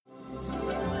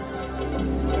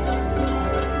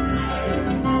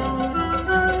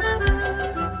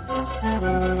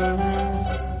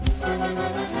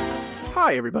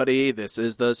Hi, everybody. This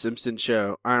is The Simpson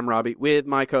Show. I'm Robbie with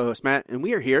my co-host, Matt, and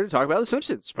we are here to talk about The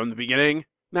Simpsons from the beginning.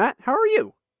 Matt, how are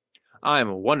you?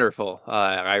 I'm wonderful.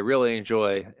 I really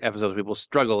enjoy episodes where people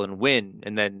struggle and win,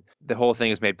 and then the whole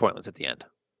thing is made pointless at the end.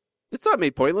 It's not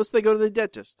made pointless. They go to the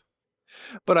dentist.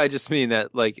 But I just mean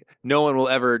that, like, no one will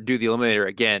ever do the Eliminator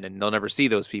again, and they'll never see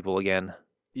those people again.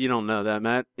 You don't know that,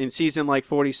 Matt. In season,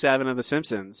 47 of The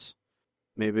Simpsons,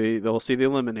 maybe they'll see the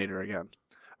Eliminator again.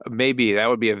 Maybe. That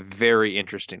would be a very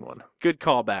interesting one. Good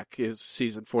callback is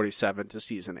season 47 to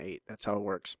season 8. That's how it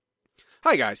works.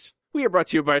 Hi, guys. We are brought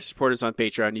to you by supporters on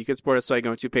Patreon. You can support us by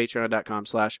going to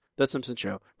patreon.com/The Simpson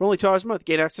Show. For only $2 a month,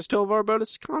 gain access to all of our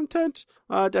bonus content.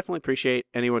 Definitely appreciate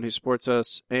anyone who supports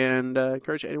us and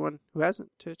encourage anyone who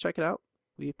hasn't to check it out.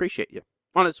 We appreciate you.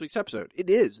 On this week's episode, it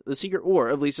is The Secret War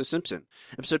of Lisa Simpson.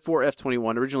 Episode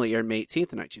 4F21 originally aired May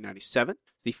 18th, 1997.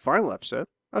 It's the final episode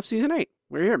of season 8.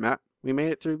 We're here, Matt. We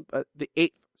made it through the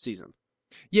 8th season.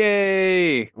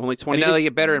 Yay! Only 20. And now they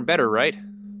get better and better, right?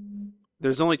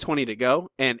 There's only 20 to go,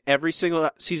 and every single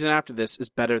season after this is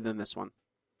better than this one.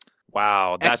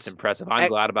 Wow, that's impressive. I'm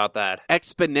glad about that.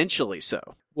 Exponentially so.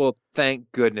 Well,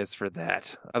 thank goodness for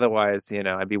that. Otherwise,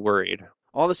 I'd be worried.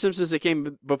 All the Simpsons that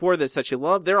came before this that you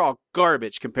love, they're all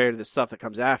garbage compared to the stuff that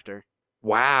comes after.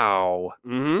 Wow.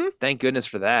 Mm-hmm. Thank goodness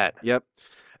for that. Yep.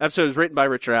 Episode is written by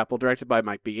Richard Apple, directed by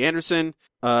Mike B. Anderson.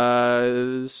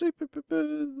 Let's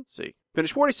see.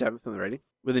 Finished 47th in the rating,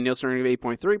 with a Nielsen rating of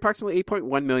 8.3, approximately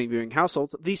 8.1 million viewing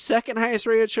households. The second highest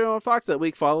rated show on Fox that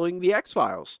week, following The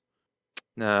X-Files.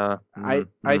 No.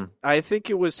 I think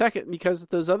it was second because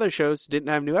those other shows didn't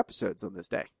have new episodes on this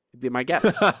day. It'd be my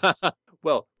guess.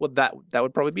 well, that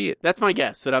would probably be it. That's my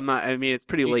guess, but I'm not. I mean, it's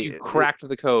pretty late. You cracked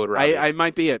the code, right? I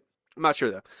might be it. I'm not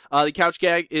sure, though. The couch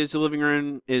gag is the living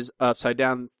room is upside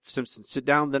down. Simpsons sit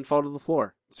down, then fall to the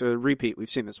floor. So repeat. We've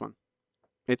seen this one.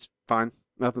 It's fine.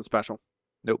 Nothing special.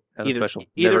 Nope. Nothing special.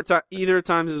 Either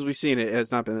times as we've seen it, it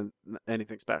has not been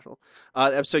anything special.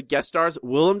 The episode guest stars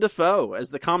Willem Dafoe as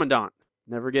the Commandant.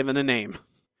 Never given a name.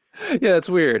 Yeah, that's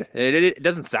weird. It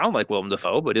doesn't sound like Willem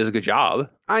Dafoe, but it does a good job.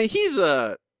 He's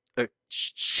a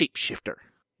shapeshifter.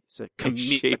 He's a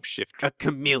shapeshifter. A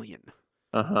chameleon.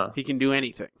 Uh-huh. He can do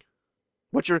anything.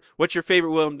 What's your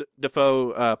favorite Willem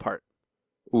Dafoe part?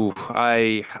 Ooh,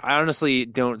 I honestly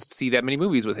don't see that many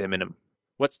movies with him in them.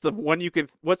 What's the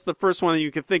first one that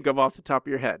you can think of off the top of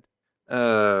your head?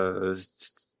 I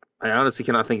honestly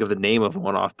cannot think of the name of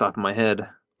one off the top of my head.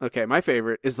 Okay, my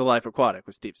favorite is The Life Aquatic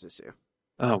with Steve Zissou.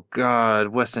 Oh God,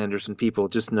 Wes Anderson, people,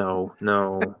 just no.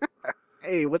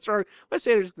 Hey, what's wrong? Wes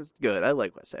Anderson's good. I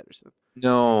like Wes Anderson.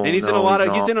 No, and he's in a lot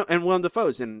of. He's in and Willem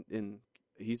Dafoe's in.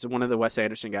 He's one of the Wes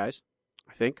Anderson guys.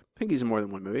 I think he's in more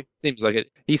than one movie. Seems like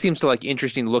it. He seems to like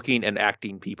interesting looking and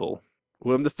acting people.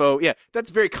 Willem Dafoe, yeah,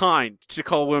 that's very kind to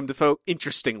call Willem Dafoe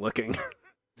interesting looking.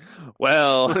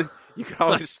 Well, you can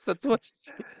always that's what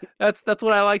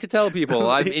I like to tell people.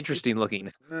 I'm interesting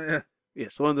looking.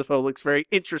 Yes, Willem Dafoe looks very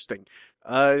interesting.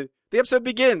 The episode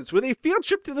begins with a field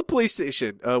trip to the police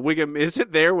station. Wiggum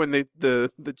isn't there when the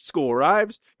school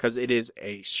arrives because it is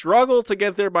a struggle to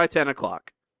get there by 10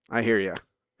 o'clock. I hear you.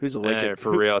 Who's awake?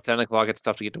 For real, 10 o'clock, it's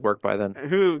tough to get to work by then.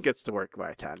 Who gets to work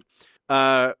by 10?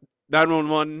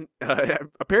 911,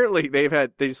 apparently they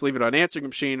just leave it on answering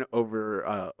machine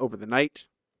over the night.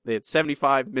 They had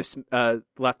 75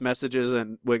 left messages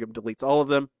and Wiggum deletes all of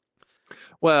them.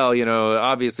 Well,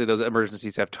 obviously those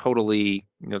emergencies have totally,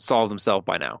 solved themselves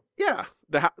by now. Yeah,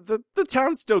 the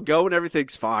town's still going,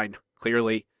 everything's fine,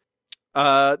 clearly.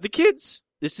 The kids,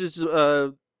 this is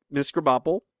Miss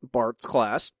Krabappel, Bart's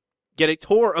class, get a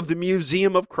tour of the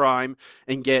Museum of Crime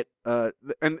and get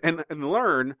and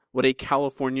learn what a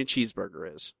California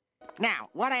cheeseburger is. Now,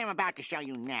 what I am about to show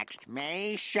you next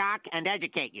may shock and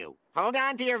educate you. Hold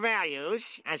on to your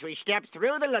values as we step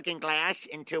through the looking glass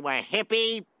into a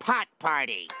hippie pot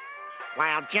party.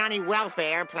 While Johnny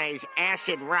Welfare plays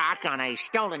acid rock on a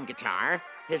stolen guitar,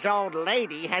 his old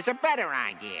lady has a better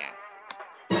idea.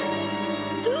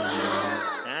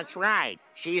 That's right.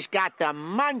 She's got the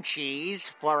munchies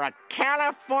for a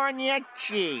California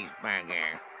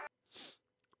cheeseburger.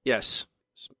 Yes,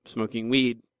 smoking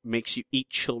weed makes you eat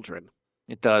children.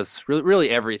 It does. Really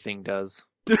everything does.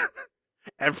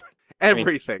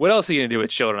 Everything. What else are you going to do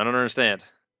with children? I don't understand.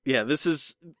 Yeah, this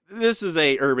is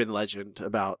a urban legend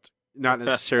about not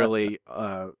necessarily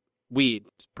weed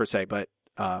per se, but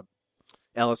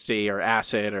LSD or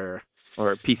acid or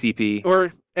PCP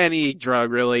or any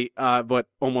drug really. But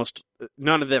almost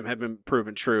none of them have been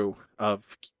proven true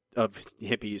of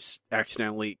hippies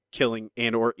accidentally killing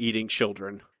and or eating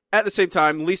children. At the same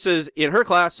time, Lisa's in her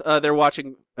class. They're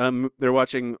watching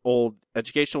old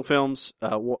educational films.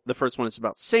 The first one is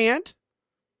about sand.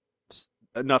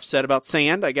 enough said about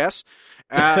sand, I guess.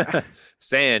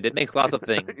 Sand, it makes lots of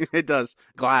things. It does.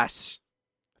 Glass.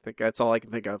 I think that's all I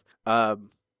can think of.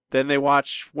 Then they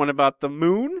watch one about the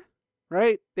moon,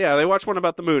 right? Yeah, they watch one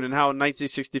about the moon and how in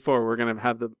 1964 we're going to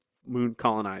have the moon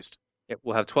colonized.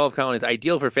 We'll have 12 colonies,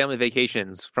 ideal for family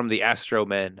vacations from the Astro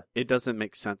Men. It doesn't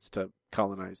make sense to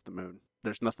colonize the moon.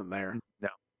 There's nothing there. No.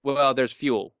 Well, there's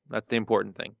fuel. That's the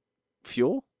important thing.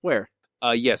 Fuel? Where?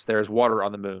 Yes, there's water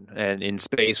on the moon, and in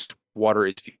space, water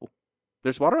is fuel.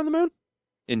 There's water on the moon?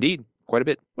 Indeed, quite a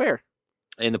bit. Where?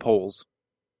 In the poles.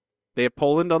 They have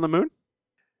Poland on the moon?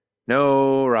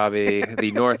 No, Robbie,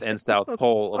 the north and south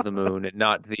pole of the moon,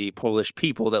 not the Polish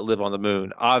people that live on the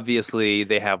moon. Obviously,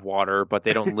 they have water, but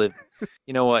they don't live.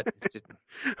 You know what? It's just...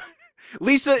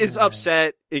 Lisa is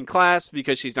upset in class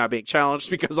because she's not being challenged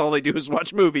because all they do is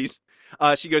watch movies.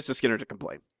 She goes to Skinner to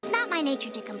complain. It's not my nature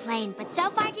to complain, but so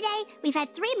far today, we've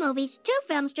had 3 movies, 2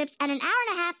 film strips, and an hour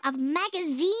and a half of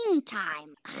magazine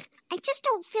time. I just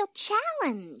don't feel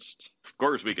challenged. Of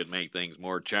course we could make things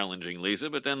more challenging, Lisa,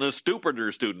 but then the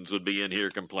stupider students would be in here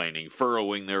complaining,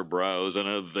 furrowing their brows in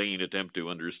a vain attempt to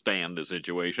understand the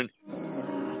situation.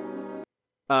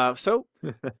 So,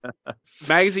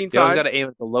 magazine You always time. got to aim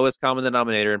at the lowest common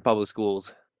denominator in public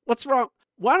schools. What's wrong?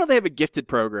 Why don't they have a gifted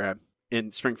program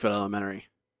in Springfield Elementary?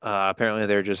 Apparently,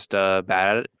 they're just bad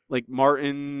at it. Like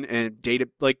Martin and Data,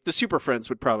 like the Super Friends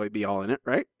would probably be all in it,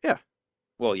 right? Yeah.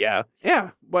 Well, yeah. Yeah,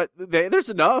 but there's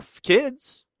enough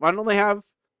kids. Why don't they have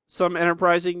some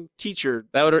enterprising teacher?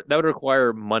 That would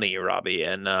require money, Robbie,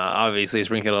 and obviously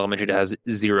Springfield Elementary has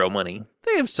 0 money.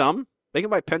 They have some. They can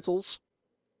buy pencils.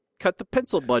 Cut the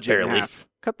pencil budget in half.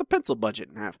 Cut the pencil budget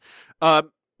in half.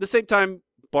 The same time,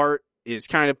 Bart is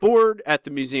kind of bored at the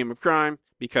Museum of Crime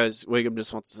because Wiggum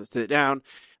just wants to sit down.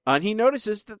 And he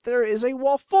notices that there is a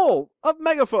wall full of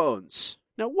megaphones.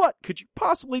 Now, what could you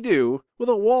possibly do with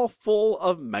a wall full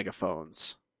of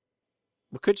megaphones?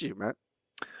 What could you, Matt?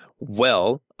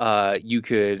 Well, you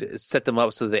could set them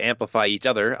up so they amplify each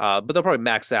other, but they'll probably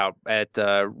max out at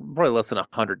probably less than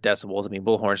 100 decibels. I mean,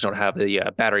 bullhorns don't have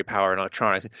the battery power and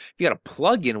electronics. If you got a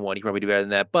plug-in one, you could probably do better than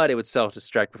that, but it would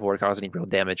self-destruct before it caused any real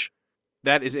damage.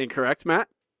 That is incorrect, Matt.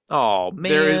 Oh,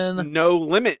 man. There is no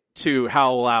limit to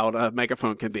how loud a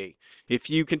megaphone can be. If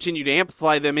you continue to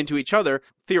amplify them into each other,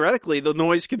 theoretically, the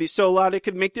noise could be so loud it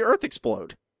could make the earth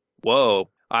explode. Whoa.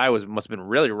 Must have been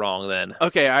really wrong then.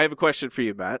 Okay, I have a question for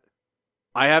you, Matt.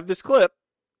 I have this clip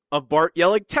of Bart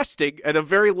yelling testing and a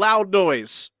very loud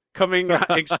noise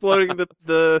exploding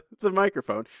the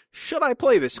microphone. Should I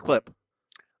play this clip?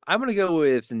 I'm going to go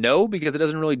with no, because it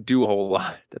doesn't really do a whole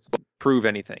lot. That doesn't prove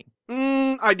anything.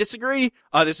 I disagree.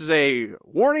 This is a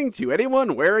warning to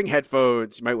anyone wearing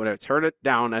headphones. You might want to turn it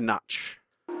down a notch.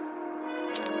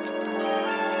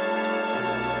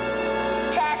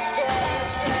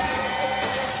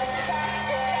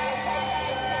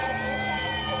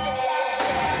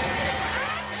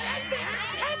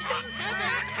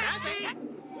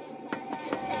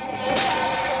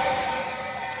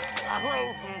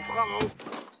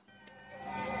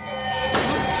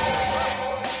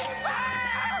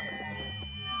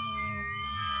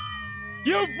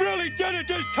 You've really done it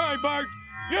this time, Bart!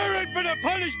 You're in for the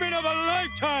punishment of a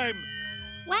lifetime!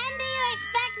 When do you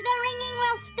expect the ringing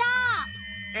will stop?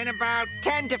 In about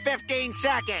 10 to 15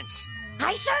 seconds.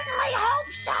 I certainly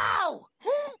hope so!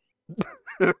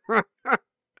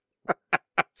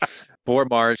 Poor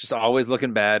Marge, just always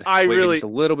looking bad. Just a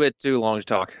little bit too long to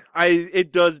talk.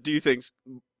 It does do things,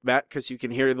 Matt, because you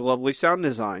can hear the lovely sound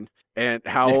design and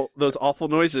how those awful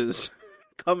noises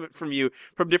come from you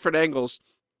from different angles.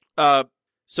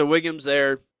 So Wiggum's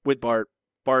there with Bart.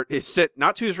 Bart is sent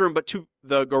not to his room, but to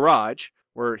the garage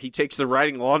where he takes the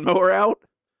riding lawnmower out.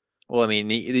 Well, I mean,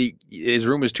 his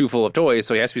room is too full of toys,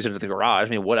 so he has to be sent to the garage.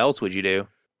 I mean, what else would you do?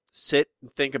 Sit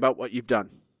and think about what you've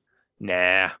done.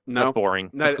 Nah, no, that's boring.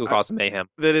 That's going to cause some mayhem.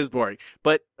 That is boring.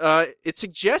 But it's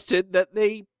suggested that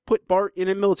they put Bart in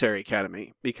a military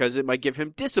academy because it might give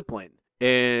him discipline.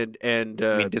 And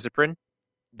you mean discipline?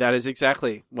 That is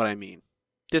exactly what I mean.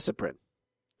 Discipline.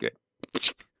 Good.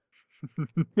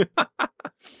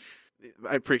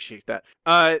 I appreciate that.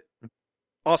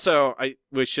 Also,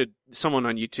 someone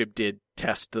on YouTube did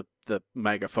test the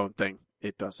megaphone thing.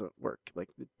 It doesn't work like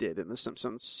it did in The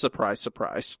Simpsons. Surprise,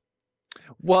 surprise.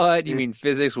 What? You mean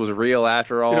physics was real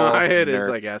after all? No, it is,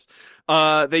 I guess.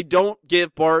 They don't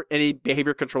give Bart any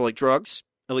behavior controlling drugs,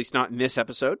 at least not in this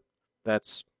episode.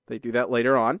 They do that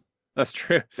later on. That's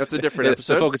true. That's a different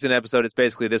episode. The focus in episode is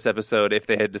basically this episode if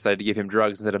they had decided to give him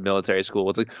drugs instead of military school.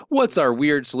 It's like, what's our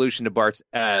weird solution to Bart's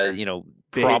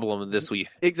problem this week?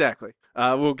 Exactly.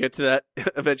 We'll get to that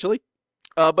eventually.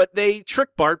 But they trick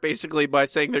Bart basically by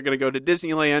saying they're going to go to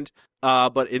Disneyland,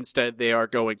 but instead they are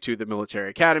going to the military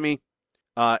academy,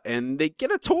 and they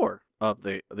get a tour of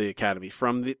the academy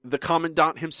from the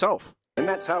commandant himself. And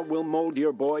that's how we'll mold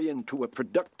your boy into a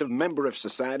productive member of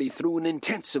society through an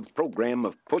intensive program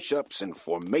of push-ups and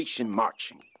formation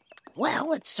marching.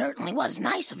 Well, it certainly was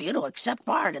nice of you to accept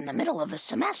Bart in the middle of the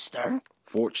semester.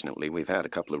 Fortunately, we've had a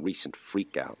couple of recent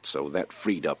freakouts, so that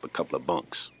freed up a couple of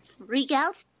bunks.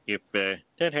 Freakouts? If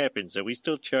that happens, are we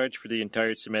still charged for the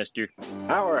entire semester?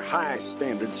 Our high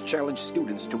standards challenge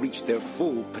students to reach their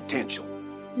full potential.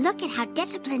 Look at how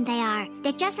disciplined they are.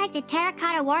 They're just like the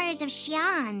terracotta warriors of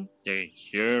Xi'an. They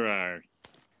sure are.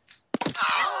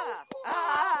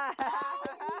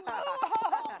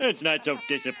 That's not so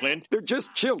disciplined, They're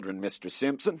just children, Mr.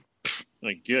 Simpson.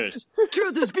 I guess.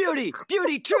 Truth is beauty.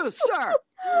 Beauty, truth, sir.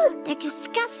 They're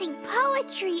discussing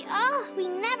poetry. Oh, we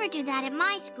never do that at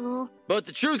my school. But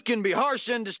the truth can be harsh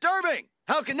and disturbing.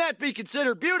 How can that be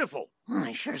considered beautiful? Well,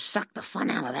 I sure sucked the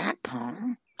fun out of that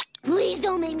poem. Please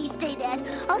don't make me stay, Dad.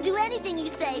 I'll do anything you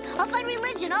say. I'll find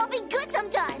religion. I'll be good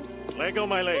sometimes. Let go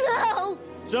my leg. No!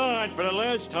 Son, for the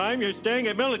last time, you're staying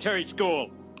at military school.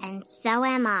 And so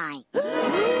am I.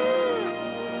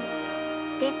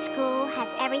 This school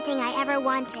has everything I ever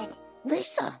wanted.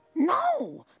 Lisa,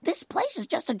 no. This place is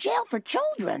just a jail for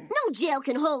children. No jail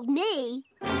can hold me.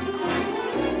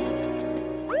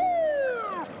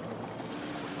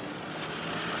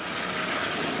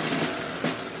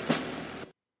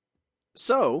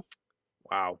 So,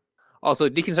 Wow. Also,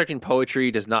 deconstructing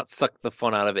poetry does not suck the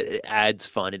fun out of it. It adds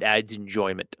fun. It adds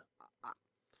enjoyment.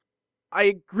 I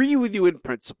agree with you in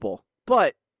principle,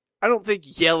 but I don't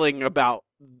think yelling about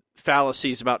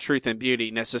fallacies about truth and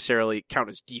beauty necessarily count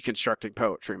as deconstructing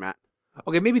poetry, Matt.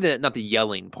 Okay, maybe not the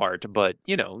yelling part, but,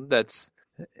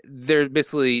 they're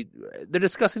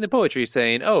discussing the poetry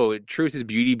saying, oh, truth is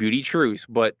beauty, beauty, truth.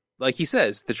 But like he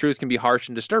says, the truth can be harsh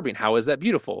and disturbing. How is that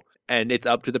beautiful? And it's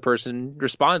up to the person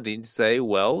responding to say,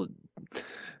 well,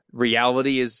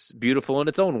 reality is beautiful in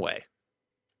its own way.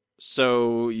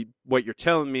 So what you're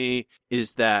telling me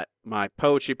is that my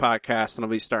poetry podcast, and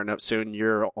I'll be starting up soon,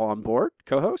 you're on board,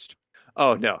 co-host?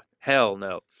 Oh, no. Hell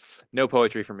no. No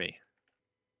poetry for me.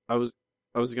 I was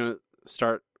going to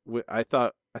start with, I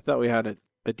thought we had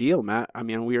a deal, Matt. I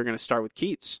mean, we were going to start with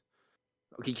Keats.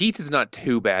 Okay, Keats is not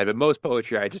too bad, but most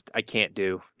poetry I can't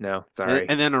do. No, sorry.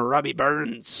 And then a Robbie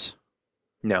Burns.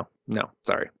 No,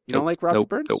 sorry. You don't like Robbie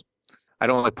Burns? Nope. I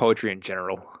don't like poetry in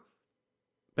general.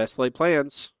 Best laid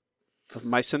plans of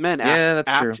mice and men. Yeah,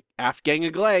 that's true. Aft gang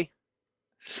of Glay.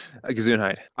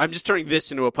 Gesundheit. I'm just turning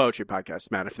this into a poetry podcast,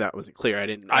 Matt, if that wasn't clear. I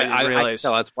didn't realize.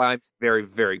 No, that's why I'm very,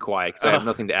 very quiet, because I have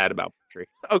nothing to add about poetry.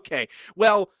 Okay.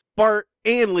 Well, Bart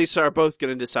and Lisa are both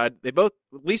going to decide.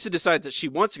 Lisa decides that she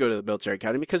wants to go to the military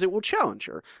academy because it will challenge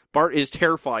her. Bart is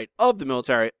terrified of the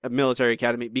military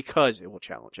academy because it will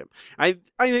challenge him. I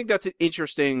think that's an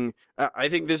interesting. I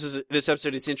think this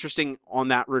episode is interesting in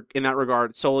that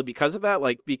regard solely because of that,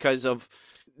 because of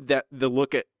that the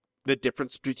look at the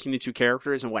difference between the two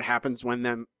characters and what happens with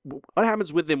them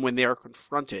when they are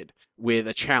confronted with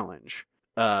a challenge.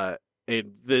 And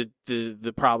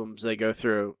the problems they go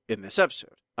through in this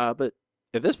episode. But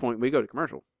at this point, we go to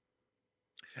commercial.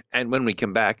 And when we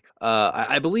come back,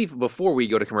 I believe before we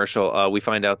go to commercial, we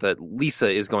find out that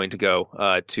Lisa is going to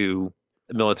go to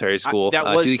military school. That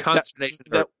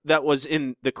was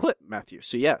in the clip, Matthew.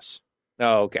 So yes.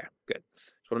 Oh, okay, good.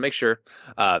 Just want to make sure.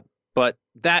 But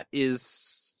that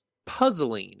is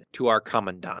puzzling to our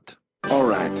commandant. All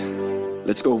right.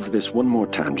 Let's go over this one more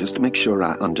time just to make sure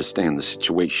I understand the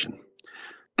situation.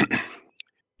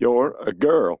 You're a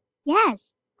girl.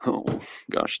 Yes. Oh,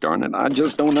 gosh darn it. I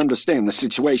just don't understand the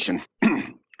situation.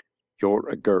 You're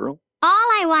a girl? All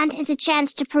I want is a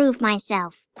chance to prove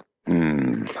myself.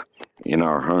 In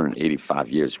our 185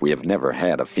 years, we have never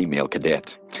had a female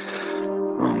cadet.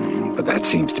 But that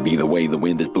seems to be the way the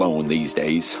wind is blowing these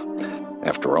days.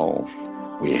 After all,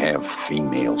 we have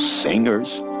female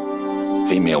singers,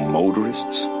 female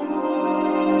motorists.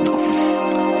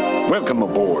 Welcome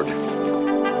aboard.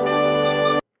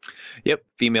 Yep,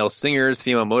 female singers,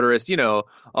 female motorists,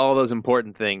 all those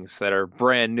important things that are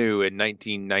brand new in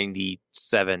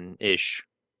 1997-ish.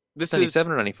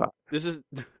 97 or 95? This is...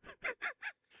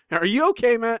 Are you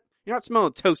okay, Matt? You're not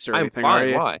smelling toast or anything, I'm fine. are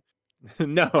you? Why?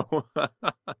 No.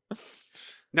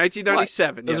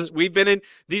 1997, what? yes. We've been in...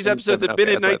 These episodes have been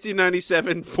in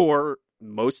 1997 for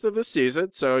most of the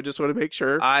season, so I just want to make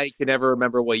sure. I can never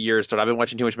remember what year it started. I've been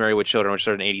watching too much Married with Children, which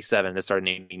started in 87. This started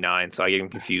in 89, so I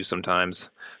get confused sometimes.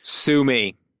 Sue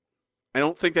me. I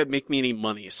don't think that'd make me any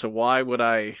money, so why would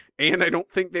I? And I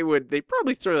don't think they would. They'd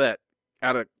probably throw that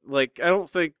I don't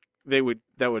think that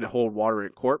would hold water in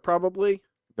court, probably.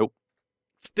 Nope.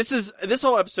 This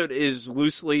whole episode is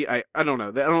loosely, I don't know.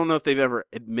 I don't know if they've ever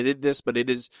admitted this, but it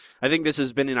is, I think this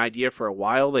has been an idea for a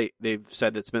while. They've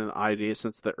said it's been an idea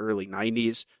since the early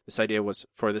 90s. This idea was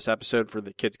for this episode, for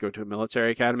the kids go to a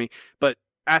military academy. But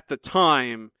at the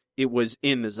time, it was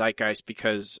in the zeitgeist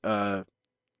because a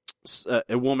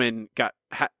woman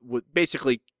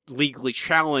basically legally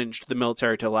challenged the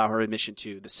military to allow her admission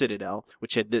to the Citadel,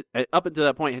 which had up until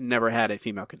that point had never had a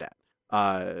female cadet.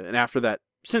 And after that,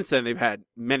 since then they've had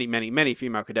many, many, many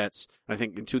female cadets. I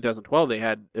think in 2012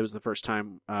 it was the first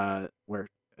time where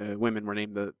women were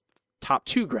named the top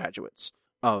 2 graduates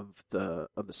of the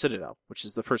Citadel, which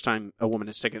is the first time a woman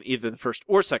has taken either the first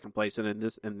or second place. And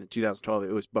in 2012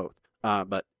 it was both.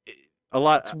 But a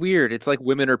lot. It's weird. It's like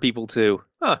women are people too.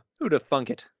 Huh? Who'd have thunk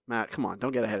it? Matt, come on,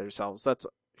 don't get ahead of yourselves.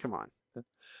 Come on.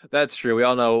 That's true. We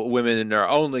all know women are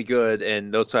only good in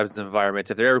those types of environments.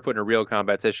 If they're ever put in a real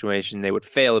combat situation, they would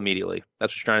fail immediately.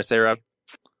 That's what you're trying to say, Rob?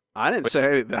 I didn't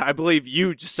say that. I believe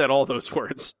you just said all those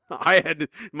words. I had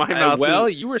my mouth. Well,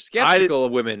 you were skeptical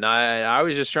of women. I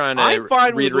was just trying to. I'm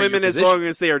fine with women as long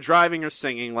as they are driving or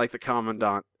singing, like the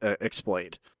commandant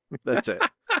explained. That's it.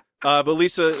 But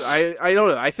Lisa, I don't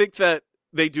know. I think that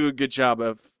they do a good job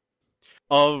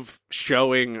of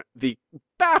showing the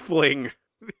baffling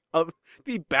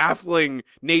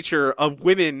nature of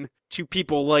women to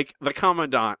people like the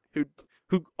commandant,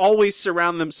 who always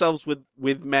surround themselves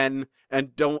with men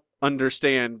and don't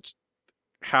understand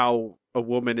how a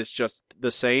woman is just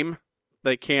the same.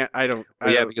 They can't.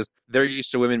 Because they're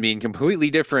used to women being completely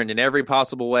different in every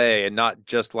possible way and not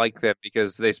just like them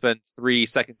because they spend 3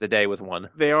 seconds a day with one.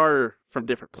 They are from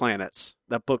different planets.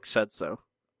 That book said so.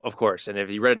 Of course, and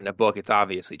if you read it in a book, it's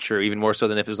obviously true, even more so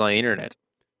than if it was on the internet.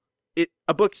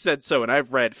 A book said so, and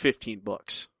I've read 15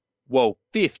 books. Whoa,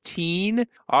 15?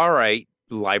 All right,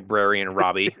 librarian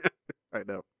Robbie. I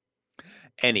know.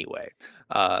 Anyway,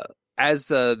 as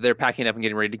they're packing up and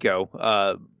getting ready to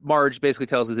go, Marge basically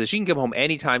tells us that she can come home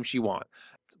anytime she wants.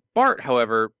 Bart,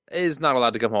 however, is not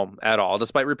allowed to come home at all,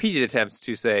 despite repeated attempts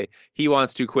to say he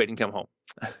wants to quit and come home.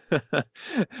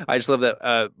 I just love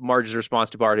that Marge's response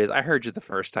to Bart is, "I heard you the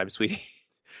first time, sweetie."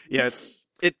 Yeah,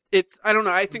 it's I don't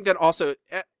know. I think that also,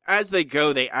 as they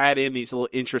go, they add in these little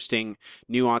interesting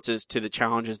nuances to the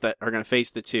challenges that are going to face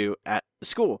the two at the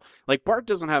school. Like, Bart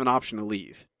doesn't have an option to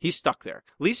leave. He's stuck there.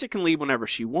 Lisa can leave whenever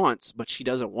she wants, but she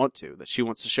doesn't want to. That she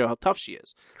wants to show how tough she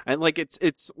is. And like,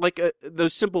 it's like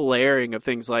those simple layering of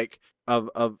things like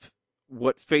of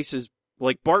what faces,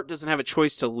 like, Bart doesn't have a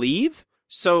choice to leave.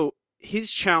 So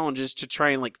his challenge is to try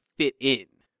and like fit in.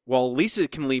 While Lisa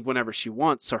can leave whenever she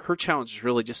wants, so her challenge is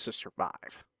really just to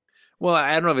survive. Well,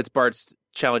 I don't know if it's Bart's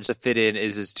challenge to fit in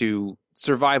is to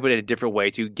survive, but in a different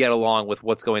way, to get along with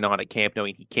what's going on at camp,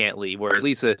 knowing he can't leave.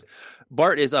 Whereas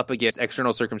Bart is up against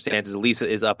external circumstances. Lisa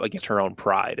is up against her own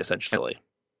pride, essentially.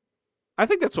 I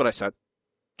think that's what I said.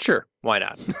 Sure, why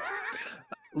not?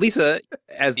 Lisa,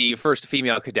 as the first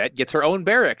female cadet, gets her own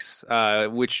barracks,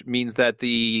 which means that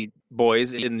the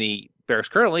boys in the barracks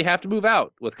currently have to move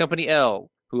out with Company L,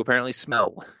 who apparently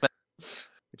smell.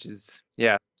 Which is,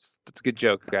 yeah, that's a good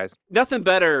joke, guys. Nothing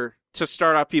better to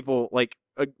start off people, like,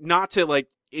 not to, like,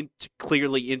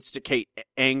 clearly instigate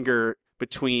anger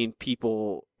between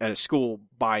people at a school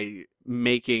by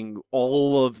making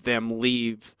all of them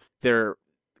leave their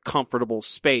comfortable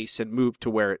space and move to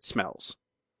where it smells.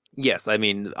 Yes, I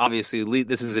mean, obviously,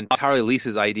 this is entirely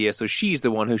Lisa's idea, so she's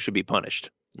the one who should be punished.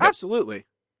 Yep. Absolutely.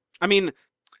 I mean,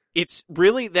 it's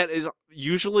really, that is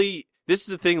usually, this is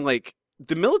the thing, like,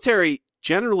 the military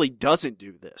generally doesn't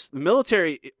do this. The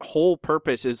military whole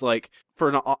purpose is, like,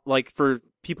 for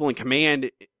people in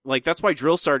command, like, that's why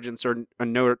drill sergeants are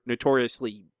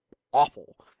notoriously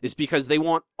awful, is because they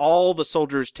want all the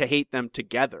soldiers to hate them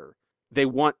together. They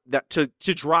want that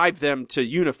to drive them to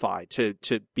unify, to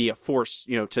be a force,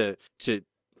 you know, to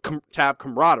have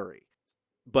camaraderie.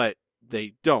 But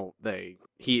they don't.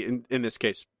 In this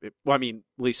case,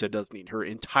 Lisa does need her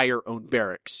entire own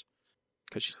barracks.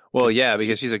 Because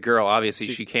she's a girl. Obviously,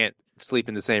 she can't sleep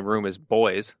in the same room as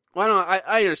boys. Well,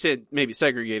 I understand maybe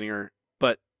segregating her,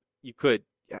 but you could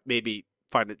maybe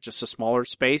find it just a smaller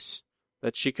space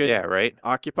that she could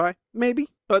occupy, maybe.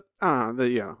 But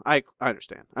I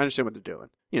understand. I understand what they're doing.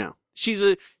 You know, she's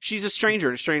a stranger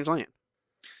in a strange land.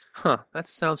 Huh? That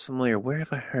sounds familiar. Where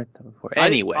have I heard that before?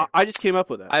 Anyway, I just came up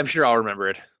with it. I'm sure I'll remember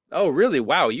it. Oh, really?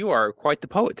 Wow, you are quite the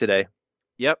poet today.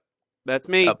 Yep, that's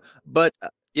me. But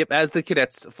Yep, as the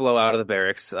cadets flow out of the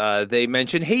barracks, they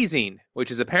mention hazing,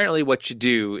 which is apparently what you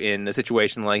do in a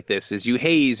situation like this, is you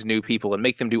haze new people and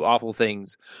make them do awful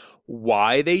things.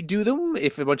 Why they do them,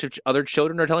 if a bunch of other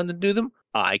children are telling them to do them,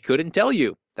 I couldn't tell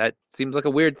you. That seems like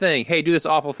a weird thing. Hey, do this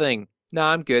awful thing. No,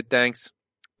 I'm good, thanks.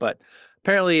 But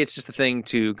apparently it's just a thing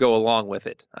to go along with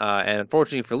it. And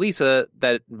unfortunately for Lisa,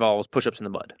 that involves push-ups in the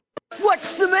mud.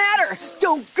 What's the matter?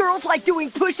 Don't girls like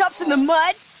doing push-ups in the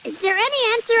mud? Is there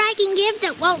any answer I can give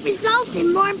that won't result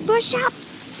in more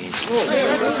push-ups?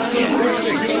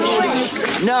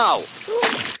 No.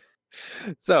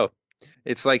 So,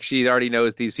 it's like she already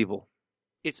knows these people.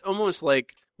 It's almost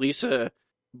like Lisa,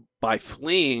 by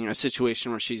fleeing a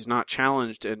situation where she's not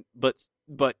challenged, but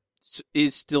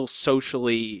is still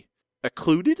socially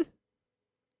occluded,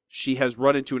 she has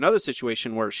run into another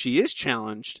situation where she is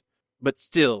challenged, but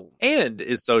still... And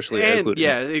is socially occluded.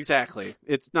 Yeah, exactly.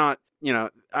 It's not,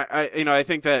 I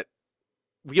think that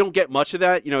we don't get much of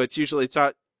that. It's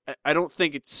not, I don't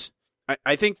think it's,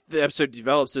 I think the episode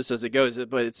develops this as it goes,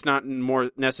 but it's not more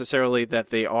necessarily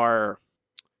that they are,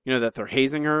 that they're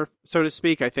hazing her, so to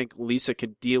speak. I think Lisa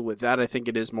could deal with that. I think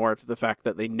it is more of the fact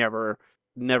that they never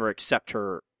accept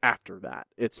her after that.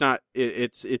 It's not,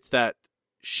 it's that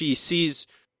she sees,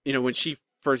 when she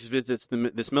first visits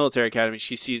this military academy,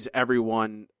 she sees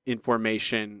everyone in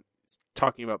formation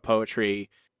talking about poetry,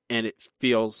 and it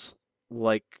feels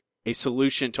like a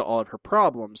solution to all of her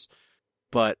problems,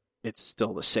 but it's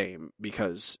still the same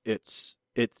because it's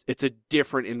a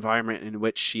different environment in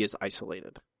which she is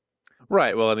isolated.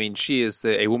 Right. Well, I mean, she is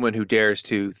a woman who dares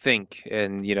to think,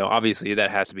 and obviously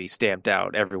that has to be stamped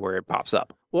out everywhere it pops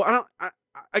up. Well,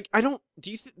 I don't.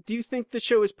 Do you think the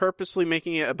show is purposely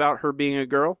making it about her being a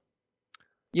girl?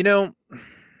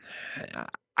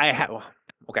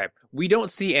 Okay. We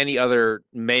don't see any other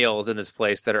males in this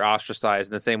place that are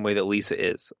ostracized in the same way that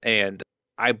Lisa is. And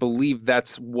I believe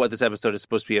that's what this episode is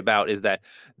supposed to be about, is that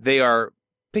they are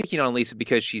picking on Lisa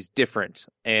because she's different.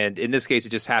 And in this case, it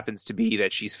just happens to be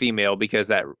that she's female because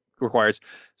that requires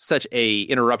such a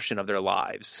interruption of their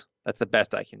lives. That's the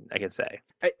best I can say.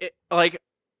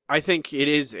 I think it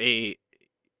is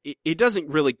it doesn't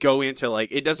really go into,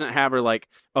 it doesn't have her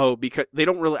because they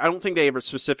don't really, I don't think they ever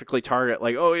specifically target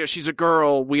oh yeah, she's a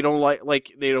girl, we don't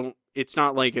they don't, it's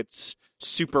not like it's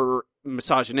super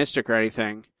misogynistic or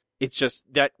anything. It's just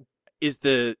that is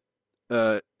the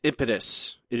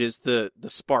impetus. It is the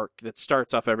spark that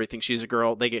starts off everything. She's a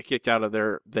girl, they get kicked out of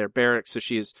their barracks, so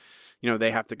she's,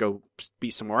 they have to go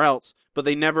be somewhere else, but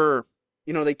they never,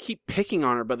 they keep picking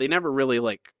on her, but they never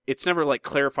really it's never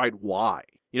clarified why.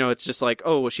 It's just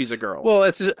oh, well, she's a girl. Well,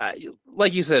 it's just,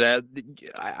 like you said,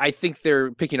 I think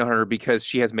they're picking on her because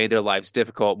she has made their lives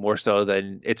difficult more so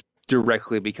than it's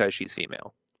directly because she's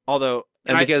female. Although,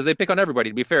 and because they pick on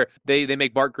everybody, to be fair, they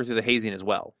make Bart go through the hazing as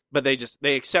well. But they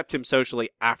accept him socially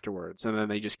afterwards, and then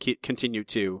they just continue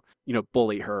to,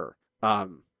 bully her.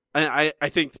 And I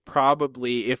think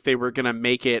probably if they were going to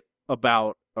make it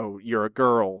about, oh, you're a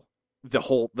girl, the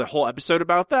whole episode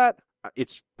about that,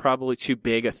 it's probably too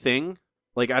big a thing.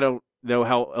 I don't know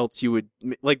how else you would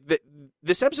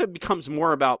this episode becomes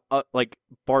more about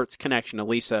Bart's connection to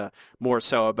Lisa, more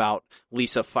so about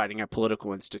Lisa fighting a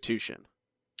political institution.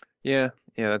 Yeah,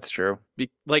 that's true.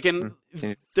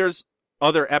 There's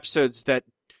other episodes that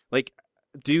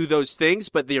do those things,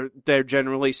 but they're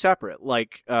generally separate.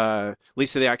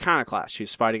 Lisa the Iconoclast,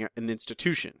 she's fighting an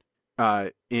institution.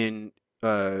 In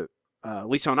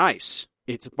Lisa on Ice,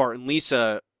 it's Bart and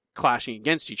Lisa clashing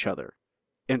against each other.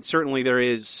 And certainly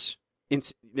there's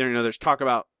talk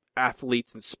about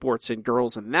athletes and sports and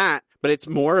girls and that, but it's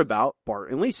more about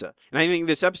Bart and Lisa. And I think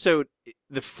this episode,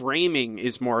 the framing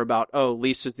is more about, oh,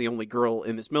 Lisa's the only girl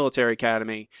in this military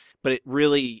academy, but it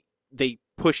really, they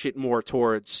push it more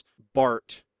towards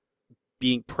Bart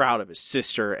being proud of his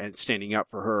sister and standing up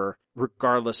for her,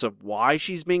 regardless of why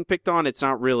she's being picked on. It's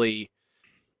not really,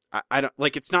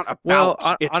 it's not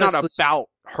about, it's honestly, not about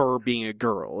her being a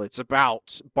girl. It's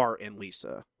about Bart and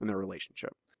Lisa and their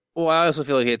relationship. Well, I also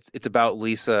feel like it's about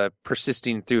Lisa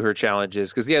persisting through her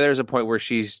challenges, because there's a point where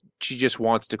she just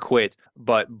wants to quit,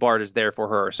 but Bart is there for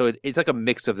her. So it's like a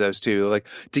mix of those two.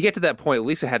 To get to that point,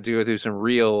 Lisa had to go through some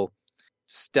real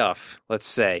stuff, let's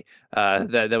say,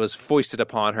 that was foisted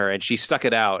upon her, and she stuck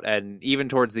it out. And even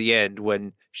towards the end,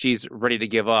 when she's ready to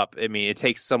give up, I mean, it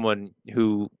takes someone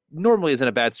who normally is in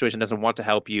a bad situation, doesn't want to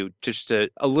help you, just a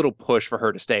little push for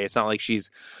her to stay. It's not like she's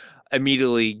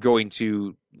immediately going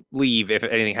to leave if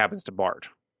anything happens to Bart.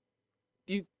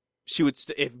 She would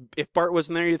if Bart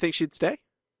wasn't there, you think she'd stay?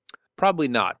 Probably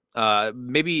not.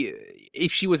 Maybe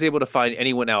if she was able to find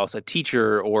anyone else, a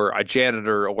teacher or a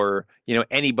janitor or,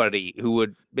 anybody who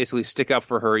would basically stick up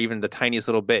for her even the tiniest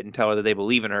little bit and tell her that they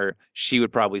believe in her, she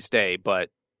would probably stay. But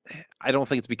I don't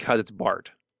think it's because it's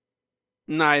Bart.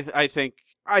 No, I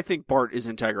think Bart is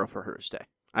integral for her to stay.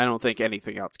 I don't think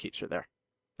anything else keeps her there.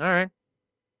 All right.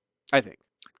 I think.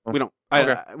 We don't.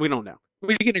 Okay. We don't know.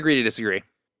 We can agree to disagree.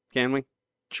 Can we?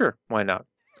 Sure. Why not?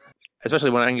 Especially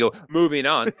when I can go moving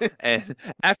on. And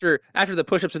after the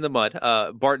push-ups in the mud,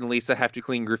 Bart and Lisa have to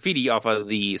clean graffiti off of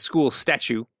the school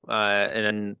statue,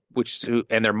 and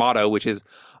their motto, which is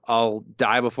 "I'll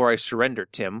die before I surrender,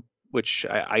 Tim." Which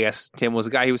I guess Tim was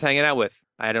the guy he was hanging out with.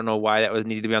 I don't know why that was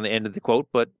needed to be on the end of the quote,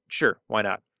 but sure, why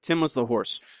not? Tim was the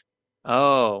horse.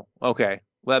 Oh, okay.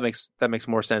 Well, that makes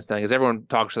more sense then, because everyone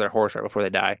talks to their horse right before they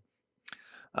die.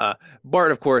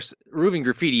 Bart, of course, removing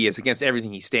graffiti is against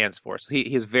everything he stands for, so he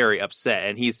is very upset,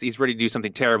 and he's ready to do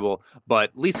something terrible.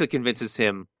 But Lisa convinces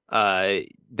him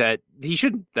that he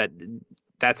shouldn't.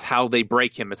 That's how they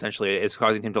break him. Essentially, is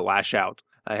causing him to lash out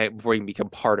before he can become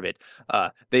part of it.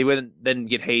 They would then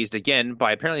get hazed again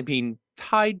by apparently being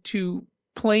tied to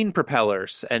plane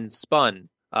propellers and spun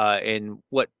in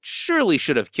what surely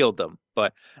should have killed them,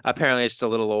 but apparently it's just a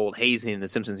little old hazing in the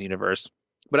Simpsons universe.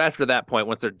 But after that point,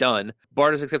 once they're done,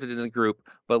 Bart is accepted into the group,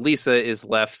 but Lisa is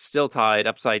left still tied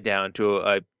upside down to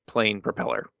a plane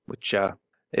propeller, which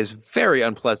is very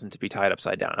unpleasant to be tied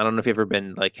upside down. I don't know if you've ever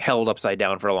been held upside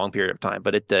down for a long period of time,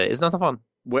 but it is not fun.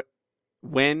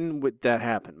 When would that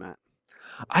happen, Matt?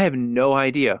 I have no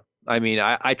idea. I mean,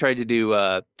 I tried to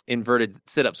do inverted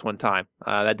sit-ups one time.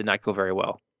 That did not go very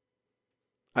well.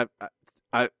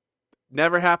 I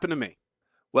never happened to me.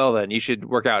 Well, then you should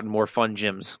work out in more fun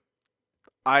gyms.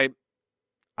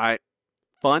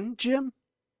 Fun gym?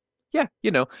 Yeah,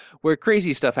 where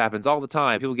crazy stuff happens all the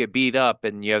time. People get beat up,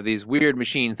 and you have these weird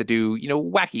machines that do,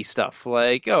 wacky stuff.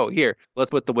 Like, oh, here, let's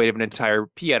put the weight of an entire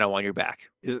piano on your back.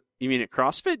 You mean a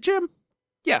CrossFit gym?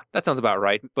 Yeah, that sounds about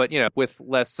right. But, with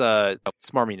less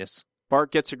smarminess.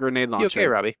 Bart gets a grenade launcher. You okay,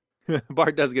 Robbie?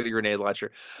 Bart does get a grenade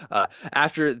launcher.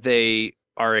 After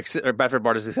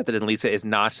Bart is accepted and Lisa is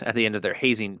not at the end of their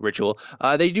hazing ritual,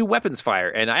 they do weapons fire.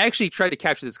 And I actually tried to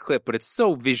capture this clip, but it's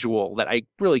so visual that I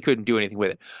really couldn't do anything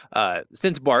with it.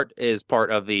 Since Bart is part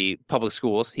of the public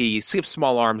schools, he skips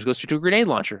small arms, goes to a grenade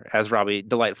launcher, as Robbie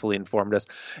delightfully informed us.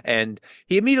 And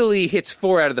he immediately hits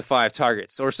 4 out of the 5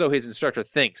 targets, or so his instructor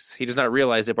thinks. He does not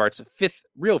realize that Bart's fifth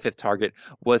target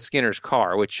was Skinner's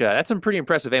car, which that's some pretty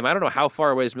impressive aim. I don't know how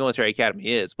far away this military academy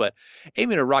is, but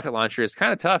aiming a rocket launcher is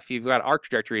kind of tough. You've got arc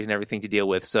trajectories and everything to deal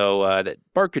with, so that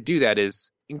Bart could do that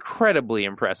is incredibly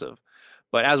impressive.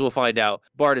 But as we'll find out,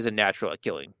 Bart is a natural at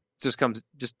killing. Just comes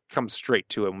straight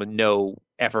to him with no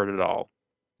effort at all.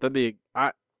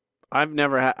 I've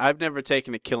never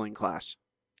taken a killing class.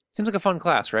 Seems like a fun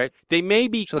class, right? They may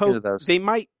be they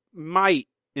might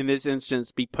in this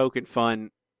instance be poking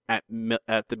fun at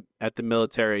the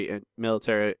military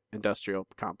industrial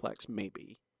complex,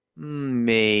 maybe.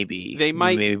 Maybe they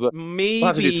might we'll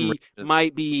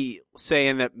might be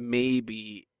saying that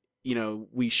maybe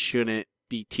we shouldn't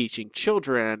be teaching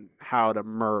children how to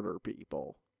murder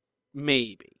people.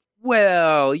 Maybe.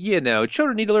 Well,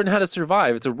 children need to learn how to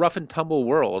survive. It's a rough and tumble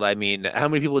world. I mean, how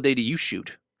many people a day do you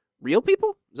shoot? Real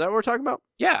people? Is that what we're talking about?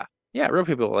 Yeah, real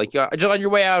people. Like on your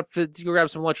way out to go grab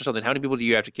some lunch or something. How many people do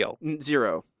you have to kill?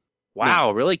 0. Wow,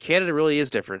 No. Really? Canada really is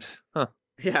different, huh?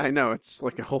 Yeah, I know. It's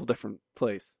like a whole different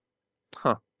place.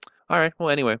 Huh. All right. Well,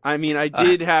 anyway. I mean, I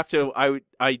did have to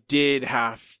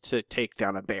take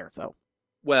down a bear, though.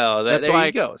 Well, there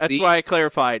you go. That's why I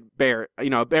clarified bear.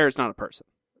 A bear is not a person.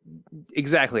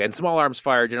 Exactly. And small arms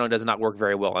fire generally does not work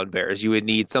very well on bears. You would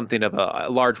need something of a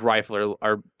large rifle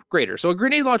or greater. So a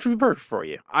grenade launcher would be perfect for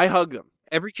you. I hug them.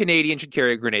 Every Canadian should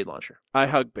carry a grenade launcher. I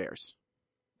hug bears.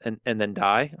 And then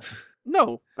die?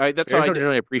 No. That's bears how I don't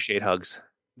really appreciate hugs.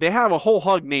 They have a whole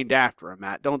hug named after them,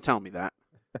 Matt. Don't tell me that.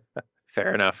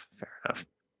 Fair enough.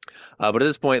 But at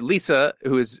this point, Lisa,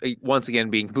 who is once again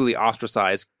being completely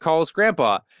ostracized, calls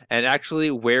Grandpa and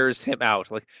actually wears him out.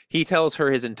 Like, he tells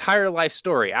her his entire life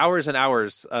story, hours and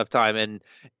hours of time, and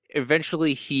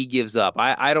eventually he gives up.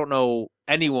 I don't know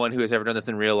anyone who has ever done this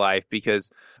in real life,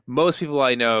 because most people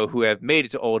I know who have made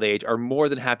it to old age are more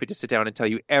than happy to sit down and tell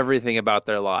you everything about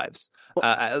their lives.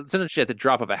 Essentially at the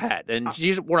drop of a hat. And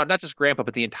not just Grandpa,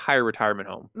 but the entire retirement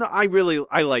home. No,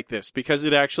 I like this because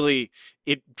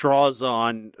it draws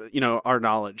on, our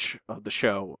knowledge of the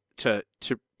show to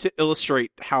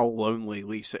illustrate how lonely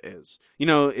Lisa is.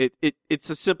 It's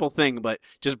a simple thing, but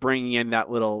just bringing in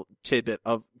that little tidbit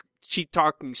of she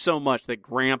talking so much that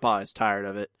Grandpa is tired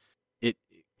of it.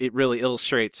 It really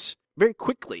illustrates very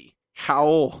quickly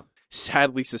how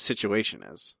sad Lisa's situation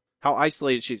is, how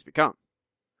isolated she's become.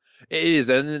 It is,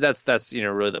 and that's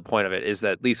really the point of it, is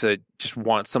that Lisa just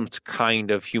wants some kind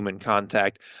of human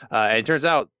contact. And it turns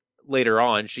out later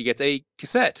on she gets a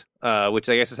cassette, which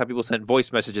I guess is how people sent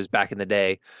voice messages back in the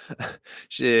day,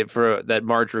 that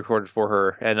Marge recorded for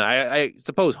her. And I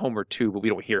suppose Homer too, but we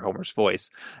don't hear Homer's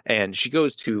voice. And she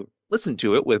goes to listen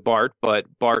to it with Bart, but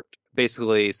Bart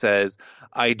basically says,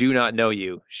 "I do not know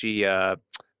you." She,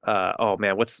 oh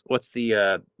man, what's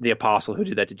the apostle who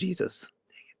did that to Jesus?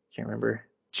 Can't remember.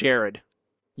 Jared.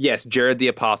 Yes, Jared the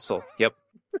Apostle. Yep.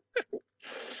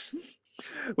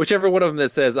 Whichever one of them that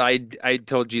says, I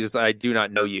told Jesus I do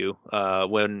not know you,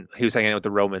 when he was hanging out with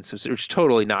the Romans, which is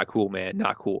totally not cool, man.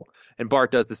 Not cool. And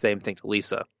Bart does the same thing to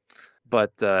Lisa.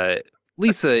 But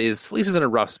Lisa's in a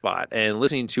rough spot, and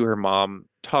listening to her mom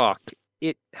talk,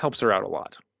 it helps her out a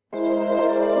lot.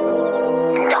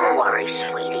 Don't worry,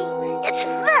 sweetie. It's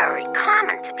very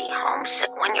common to be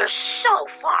homesick when you're so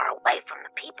far away from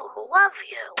the people who love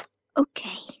you.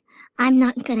 Okay, I'm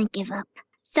not gonna give up.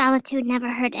 Solitude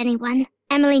never hurt anyone.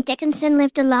 Emily Dickinson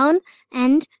lived alone,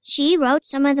 and she wrote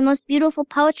some of the most beautiful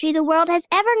poetry the world has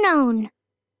ever known.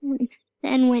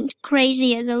 Then went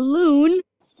crazy as a loon.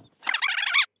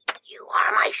 You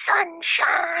are my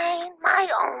sunshine, my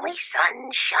only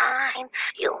sunshine.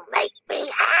 You make me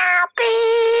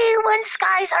happy when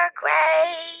skies are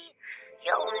gray.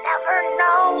 You'll never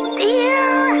know,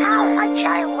 dear, how much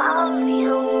I love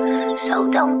you.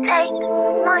 So don't take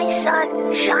my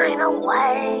sunshine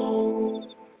away.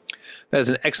 That is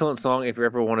an excellent song if you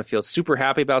ever want to feel super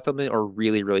happy about something or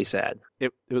really, really sad.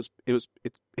 It's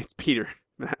Peter.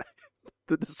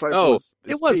 The disciple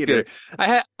it was Peter.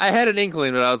 I had an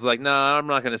inkling, but I was like, no, I'm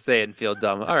not going to say it and feel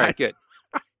dumb. All right, good.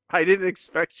 I didn't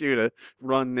expect you to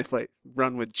run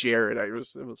with Jared. It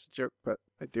was a joke, but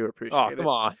I do appreciate it. Oh, come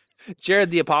on. Jared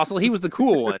the Apostle, he was the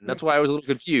cool one. That's why I was a little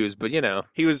confused, but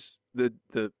he was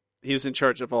he was in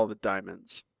charge of all the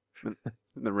diamonds and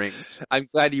the rings. I'm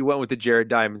glad you went with the Jared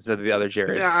Diamond instead of the other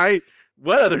Jared. Yeah,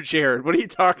 what other Jared? What are you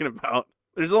talking about?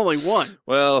 There's only one.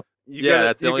 Well,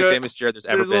 that's the only famous Jared there's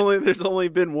ever been. There's only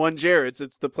been one Jared's.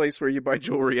 It's the place where you buy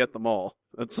jewelry at the mall.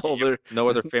 That's all there. No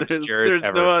other famous Jareds there's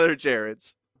ever. No other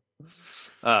Jared's.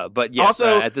 But yes,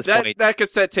 also, at this point, that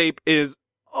cassette tape is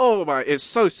it's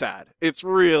so sad. It's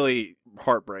really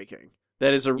heartbreaking.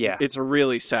 It's a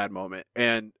really sad moment,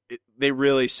 and they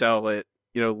really sell it.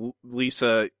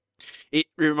 Lisa. It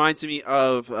reminds me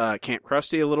of Camp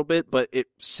Krusty a little bit, but it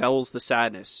sells the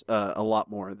sadness a lot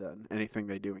more than anything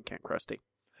they do in Camp Krusty.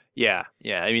 Yeah.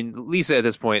 I mean, Lisa at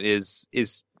this point is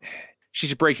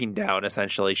she's breaking down,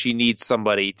 essentially. She needs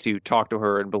somebody to talk to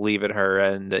her and believe in her,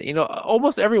 and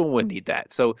almost everyone would need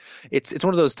that. So it's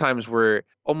one of those times where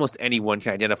almost anyone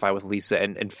can identify with Lisa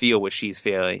and feel what she's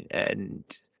feeling. And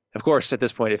of course, at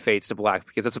this point, it fades to black,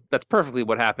 because that's perfectly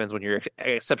what happens when you're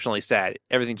exceptionally sad.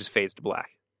 Everything just fades to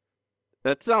black.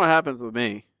 That's not what happens with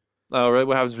me. Oh, really?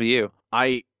 What happens with you?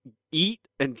 I eat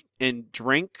and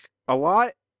drink a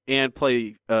lot and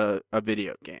play a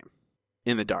video game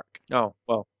in the dark. Oh,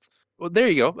 well, there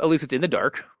you go. At least it's in the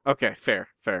dark. Okay, fair.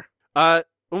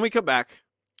 When we come back,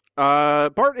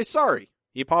 Bart is sorry.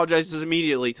 He apologizes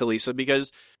immediately to Lisa,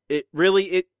 because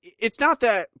it's not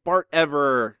that Bart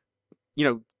ever,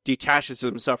 detaches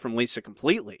himself from Lisa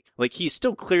completely. Like, he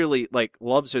still clearly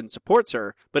loves her and supports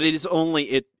her, but it is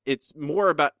only it's more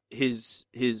about his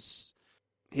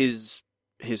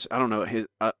I don't know,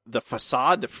 the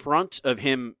facade, the front of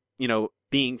him,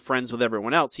 being friends with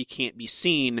everyone else. He can't be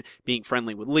seen being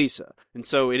friendly with Lisa. And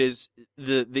so it is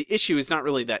the issue is not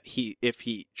really that if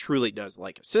he truly does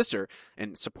like a sister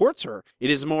and supports her, it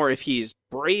is more if he's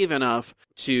brave enough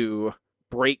to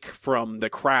break from the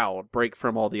crowd, break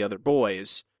from all the other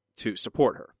boys to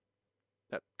support her.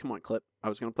 Come on, clip. I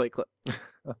was going to play a clip. I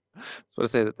was about to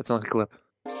say that's not a clip.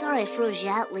 Sorry I froze you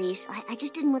out, Lise. I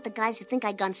just didn't want the guys to think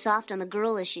I'd gone soft on the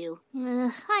girl issue.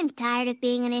 I'm tired of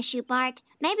being an issue, Bart.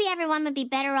 Maybe everyone would be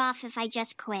better off if I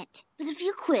just quit. But if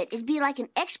you quit, it'd be like an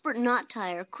expert knot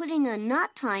tier quitting a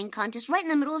knot tying contest right in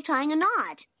the middle of tying a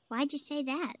knot. Why'd you say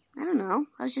that? I don't know.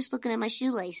 I was just looking at my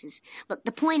shoelaces. Look,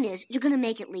 the point is, you're gonna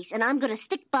make it, Lise, and I'm gonna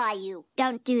stick by you.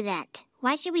 Don't do that.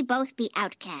 Why should we both be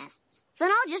outcasts? Then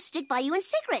I'll just stick by you in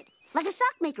secret. Like a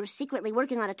sock maker secretly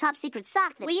working on a top-secret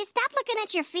sock that... Will you stop looking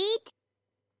at your feet?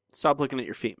 Stop looking at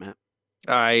your feet, Matt.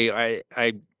 I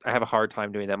have a hard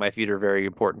time doing that. My feet are very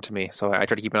important to me, so I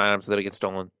try to keep an eye on them so that it gets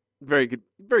stolen. Very good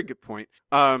point.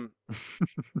 Bart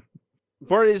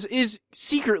is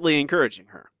secretly encouraging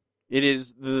her. It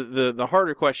is the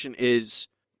harder question is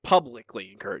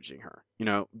publicly encouraging her.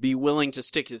 Be willing to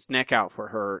stick his neck out for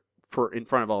her in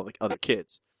front of all the other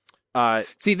kids.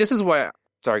 See, this is why.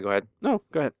 Sorry, go ahead. No,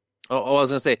 go ahead. Oh, I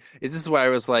was gonna say is this is why I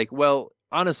was like, well,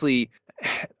 honestly,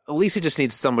 Lisa just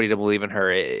needs somebody to believe in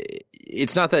her.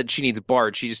 It's not that she needs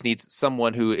Bart; she just needs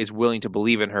someone who is willing to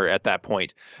believe in her at that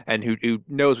point and who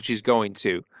knows what she's going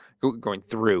through.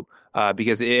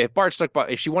 Because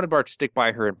if she wanted Bart to stick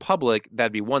by her in public,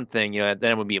 that'd be one thing, then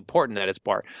it would be important that it's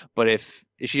Bart. But if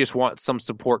she just wants some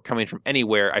support coming from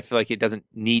anywhere, I feel like it doesn't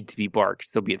need to be Bart; it can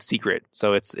still be in secret.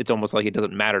 So it's almost like it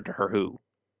doesn't matter to her who.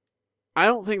 I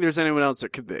don't think there's anyone else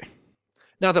that could be.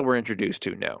 Not that we're introduced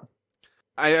to, no.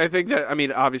 I think that,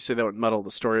 obviously that would muddle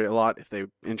the story a lot if they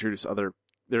introduce other.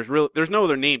 There's no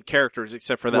other named characters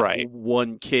except for that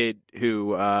one kid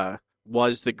who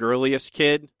was the girliest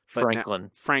kid, Franklin.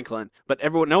 But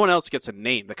no one else gets a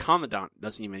name. The commandant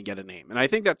doesn't even get a name, and I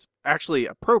think that's actually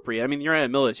appropriate. You're at a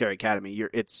military academy.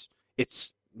 It's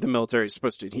the military is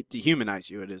supposed to dehumanize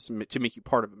you. It is to make you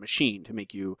part of a machine, to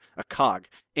make you a cog,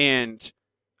 and.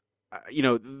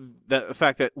 The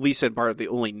fact that Lisa and Bart are the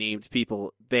only named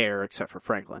people there, except for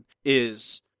Franklin,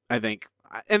 is, I think,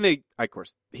 and of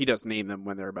course, he does name them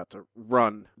when they're about to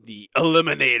run the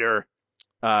Eliminator,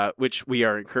 which we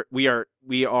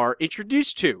are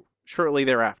introduced to shortly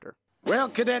thereafter. Well,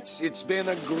 cadets, it's been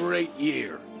a great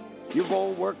year. You've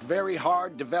all worked very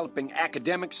hard developing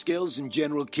academic skills and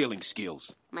general killing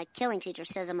skills. My killing teacher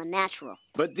says I'm a natural.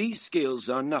 But these skills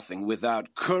are nothing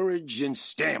without courage and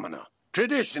stamina.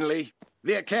 Traditionally,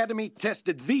 the Academy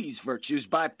tested these virtues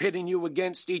by pitting you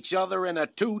against each other in a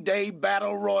 2-day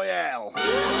battle royale.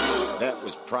 That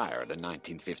was prior to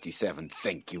 1957.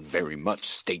 Thank you very much,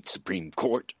 State Supreme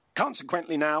Court.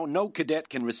 Consequently now, no cadet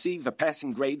can receive a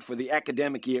passing grade for the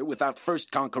academic year without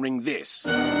first conquering this.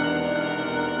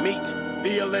 Meet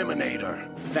the Eliminator.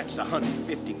 That's a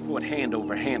 150-foot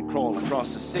hand-over-hand crawl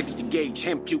across a 60-gauge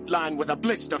hemp jute line with a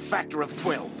blister factor of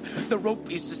 12. The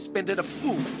rope is suspended a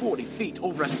full 40 feet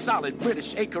over a solid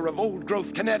British acre of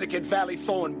old-growth Connecticut Valley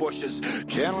thorn bushes.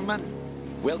 Gentlemen,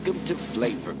 welcome to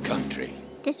Flavor Country.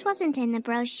 This wasn't in the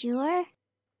brochure.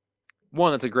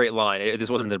 One, that's a great line. This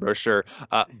wasn't in the brochure.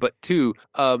 But two,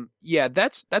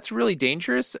 that's really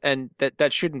dangerous, and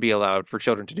that shouldn't be allowed for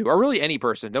children to do, or really any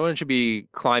person. No one should be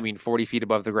climbing 40 feet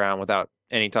above the ground without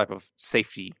any type of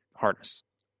safety harness.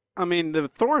 The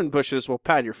thorn bushes will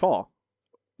pad your fall.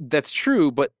 That's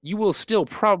true, but you will still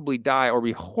probably die or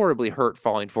be horribly hurt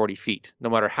falling 40 feet, no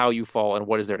matter how you fall and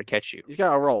what is there to catch you. He's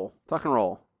got to roll. Tuck and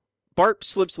roll. Bart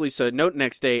slips Lisa a note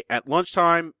next day at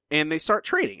lunchtime, and they start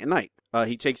trading at night.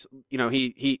 He takes,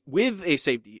 he with a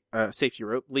safety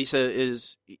rope.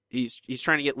 He's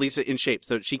trying to get Lisa in shape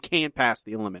so that she can pass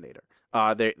the Eliminator.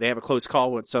 They have a close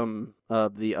call when some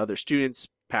of the other students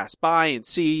pass by and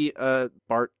see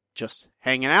Bart just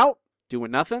hanging out,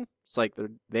 doing nothing. It's like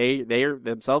they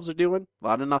themselves are doing a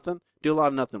lot of nothing. Do a lot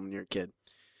of nothing when you're a kid.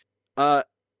 But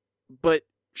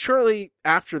shortly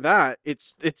after that,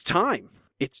 it's time.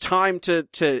 It's time to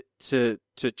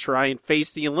try and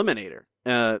face the Eliminator.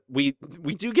 We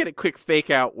do get a quick fake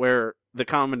out where the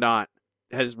commandant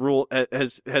has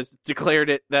declared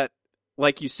it that,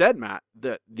 like you said, Matt,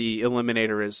 that the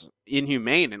Eliminator is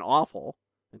inhumane and awful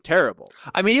and terrible.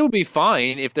 It would be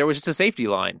fine if there was just a safety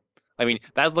line.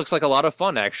 That looks like a lot of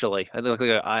fun, actually. It looks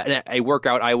like a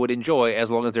workout I would enjoy as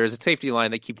long as there is a safety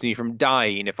line that keeps me from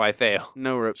dying if I fail.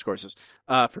 No ropes courses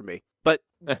for me. But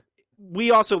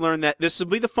we also learned that this will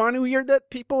be the final year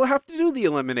that people have to do the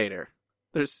Eliminator.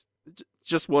 There's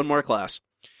just one more class.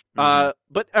 Mm-hmm.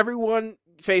 But everyone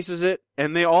faces it,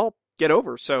 and they all get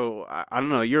over. So, I don't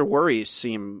know, your worries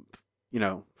seem,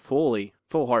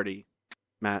 foolhardy,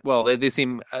 Matt. Well, they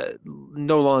seem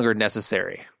no longer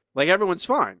necessary. Like, everyone's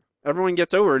fine. Everyone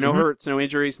gets over. No hurts, no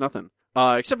injuries, nothing.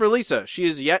 Except for Lisa. She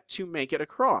is yet to make it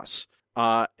across.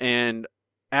 And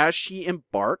as she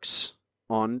embarks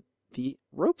on the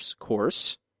ropes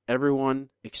course, everyone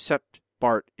except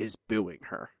Bart is booing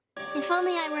her. If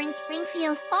only I were in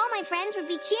Springfield, all my friends would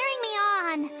be cheering me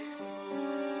on.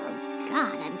 Oh,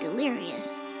 God, I'm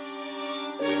delirious.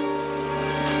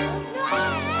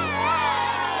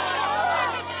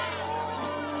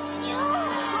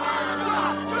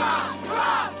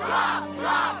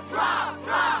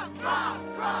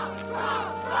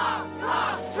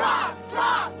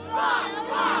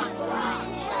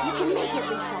 You can make it,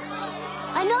 Lisa.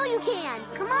 I know you can.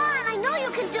 Come on, I know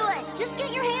you can do it. Just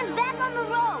get your hands back on the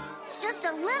rope. It's just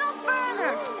a little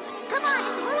further. Come on,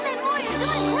 just a little bit more. You're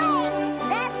doing great.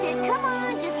 That's it. Come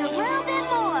on, just a little bit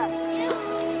more.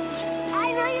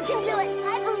 I know you can do it.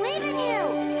 I believe in you.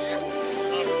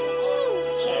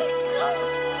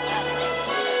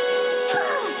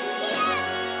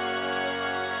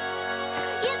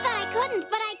 You thought I couldn't,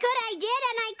 but I could, I did,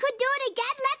 and I could do it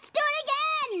again. Let's do it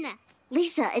again!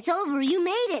 Lisa, it's over. You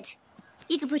made it.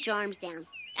 You can put your arms down.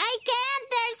 I can't.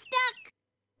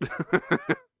 They're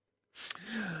stuck.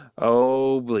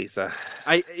 Oh, Lisa.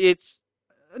 It's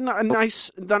a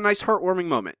nice heartwarming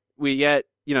moment. We get,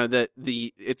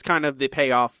 it's kind of the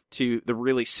payoff to the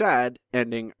really sad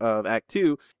ending of Act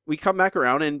 2. We come back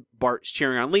around and Bart's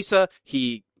cheering on Lisa.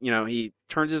 He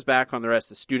turns his back on the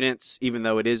rest of the students, even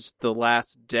though it is the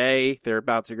last day. They're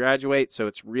about to graduate, so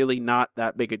it's really not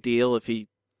that big a deal if he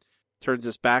turns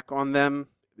his back on them,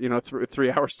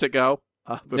 3 hours to go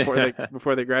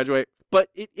before they graduate. But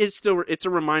it's a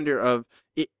reminder of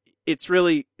it. It's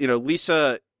really,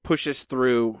 Lisa pushes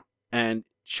through and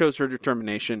shows her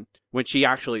determination when she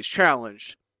actually is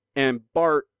challenged, and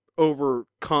Bart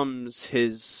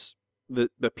overcomes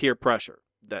the peer pressure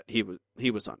that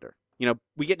he was under.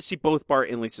 We get to see both Bart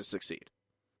and Lisa succeed.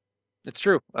 It's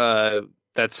true.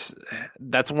 That's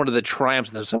one of the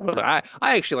triumphs of this episode. I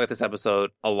actually like this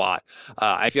episode a lot.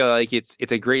 I feel like it's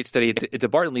a great study. It's a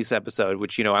Bart and Lisa episode,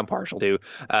 which I'm partial to.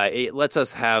 It lets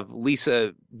us have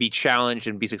Lisa be challenged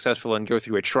and be successful and go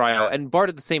through a trial, and Bart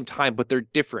at the same time, but they're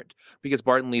different because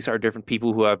Bart and Lisa are different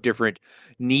people who have different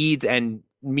needs and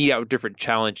meet out different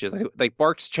challenges. Like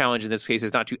Bart's challenge in this case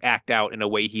is not to act out in a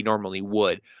way he normally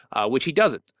would, which he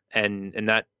doesn't, and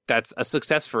that's a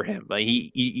success for him. Like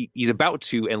he's about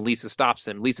to, and Lisa stops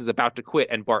him. Lisa's about to quit,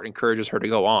 and Bart encourages her to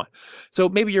go on. So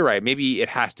maybe you're right. Maybe it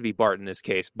has to be Bart in this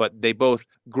case, but they both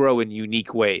grow in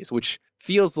unique ways, which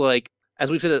feels like, as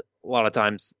we've said a lot of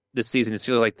times this season, it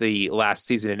feels like the last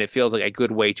season, and it feels like a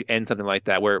good way to end something like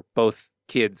that, where both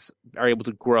kids are able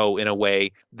to grow in a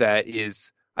way that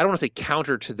is, I don't want to say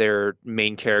counter to their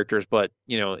main characters, but,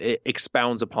 it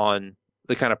expounds upon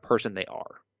the kind of person they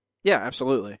are. Yeah,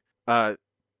 absolutely.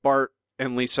 Bart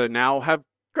and Lisa now have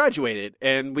graduated,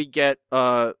 and we get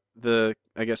the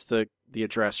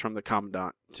address from the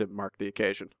commandant to mark the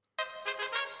occasion.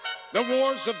 The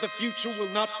wars of the future will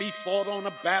not be fought on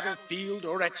a battlefield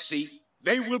or at sea.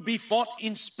 They will be fought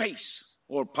in space,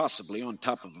 or possibly on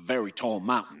top of a very tall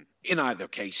mountain. In either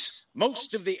case,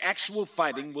 most of the actual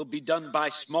fighting will be done by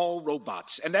small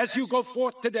robots. And as you go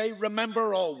forth today,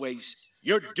 remember always,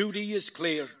 your duty is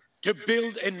clear: to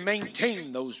build and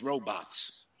maintain those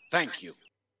robots. Thank you.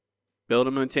 Build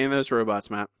and maintain those robots,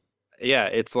 Matt. Yeah,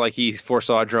 it's like he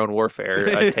foresaw drone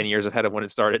warfare 10 years ahead of when it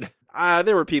started.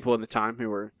 There were people in the time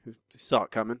who saw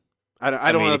it coming.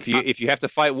 I don't know if you have to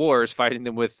fight wars, fighting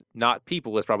them with not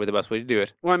people is probably the best way to do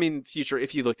it. Well,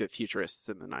 if you looked at futurists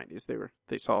in the 90s,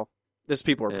 they saw those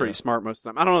people were pretty smart most of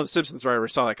them. I don't know if the Simpsons writer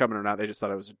saw that coming or not. They just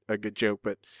thought it was a good joke,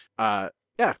 but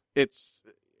it's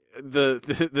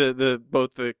the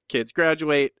both the kids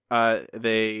graduate.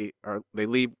 They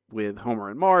leave with Homer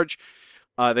and Marge.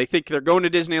 They think they're going to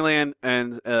Disneyland,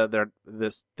 and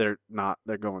they're not.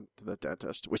 They're going to the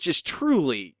dentist, which is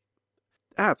truly,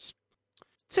 that's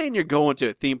saying you're going to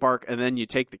a theme park and then you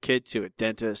take the kid to a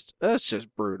dentist. That's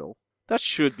just brutal. That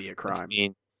should be a crime.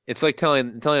 It's like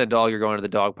telling a dog you're going to the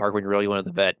dog park when you really went to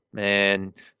the vet,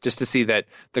 man. Just to see that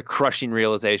the crushing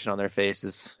realization on their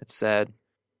faces, it's sad.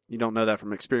 You don't know that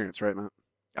from experience, right, Matt?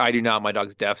 I do not. My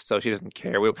dog's deaf, so she doesn't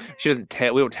care. We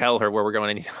don't tell her where we're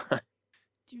going anytime.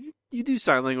 You do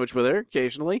sign language with her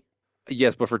occasionally.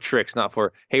 Yes, but for tricks, not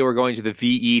for, hey, we're going to the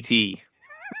VET.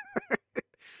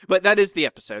 But that is the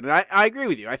episode, and I agree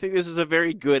with you. I think this is a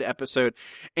very good episode,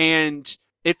 and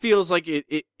it feels like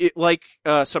it like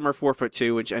Summer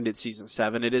 4'2", which ended season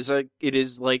 7. It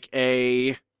is like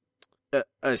a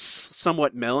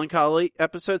somewhat melancholy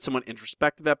episode, somewhat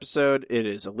introspective episode. It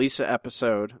is a Lisa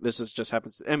episode. This is just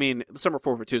happens. I mean, Summer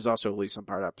 4'2" is also a Lisa and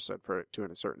Bart episode to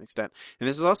a certain extent, and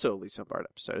this is also a Lisa and Bart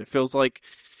episode. It feels like,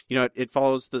 it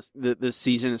follows this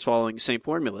season is following the same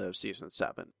formula of season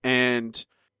 7, and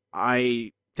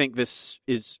I think this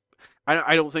is.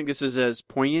 I don't think this is as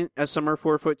poignant as Summer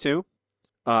 4'2".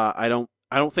 I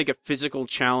don't think a physical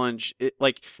challenge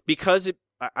because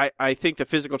I think the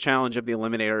physical challenge of the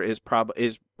Eliminator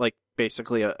is like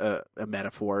basically a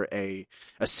metaphor, a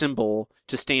symbol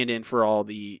to stand in for all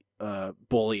the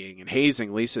bullying and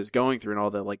hazing Lisa's going through and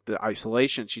all the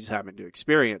isolation she's having to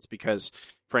experience, because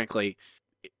frankly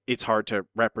it's hard to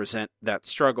represent that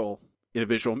struggle in a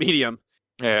visual medium.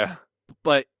 Yeah.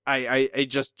 But I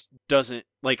just doesn't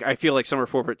I feel like Summer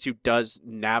 4'2" does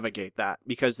navigate that,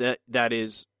 because that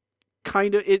is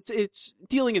kind of it's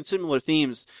dealing in similar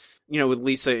themes, with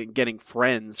Lisa getting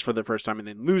friends for the first time and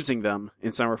then losing them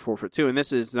in Summer 4'2", and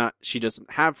this is not, she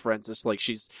doesn't have friends. It's like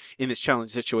she's in this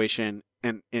challenging situation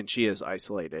and she is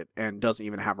isolated and doesn't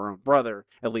even have her own brother,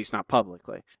 at least not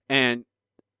publicly. And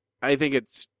I think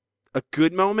it's a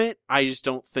good moment. I just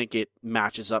don't think it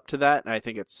matches up to that. And I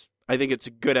think it's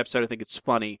a good episode. I think it's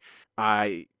funny.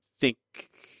 I think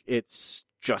it's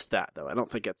just that, though.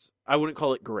 I wouldn't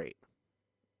call it great.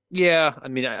 Yeah, I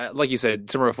mean, like you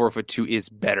said, Summer of 4'2" is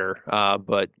better,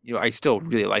 but I still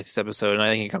really like this episode, and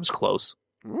I think it comes close.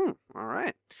 All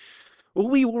right. Well,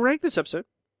 we will rank this episode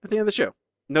at the end of the show.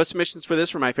 No submissions for this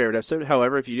for my favorite episode.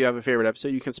 However, if you do have a favorite episode,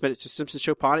 you can submit it to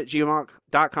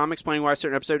simpsonshowpod@gmail.com explaining why a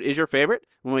certain episode is your favorite.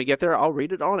 When we get there, I'll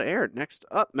read it on air. Next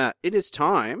up, Matt, it is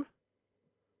time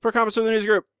for comments from the news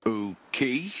group.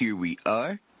 Okay, here we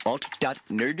are.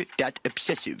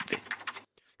 Alt.nerd.obsessive.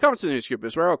 Comments to the news group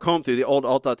is where I'll comb through the old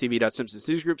alt.tv.simpsons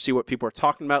news group, see what people are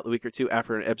talking about the week or two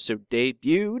after an episode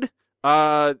debuted.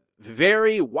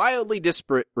 Very wildly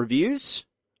disparate reviews.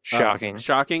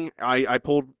 Shocking. I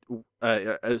pulled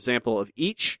an example of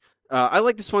each. I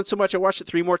like this one so much I watched it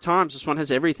 3 more times. This one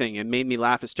has everything and made me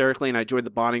laugh hysterically, and I enjoyed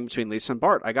the bonding between Lisa and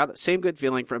Bart. I got that same good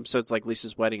feeling for episodes like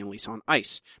Lisa's Wedding and Lisa on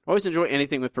Ice. I always enjoy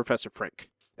anything with Professor Frink.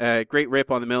 Great rip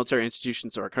on the military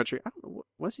institutions of our country. I don't know,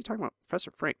 what is he talking about?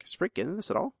 Professor Frink. Is Frink in this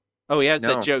at all? Oh, he has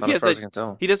that joke.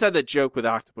 He does have that joke with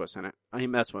octopus in it. I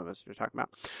mean, that's what we're talking about.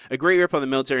 A great rip on the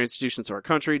military institutions of our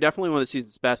country. Definitely one of the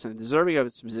season's best and deserving of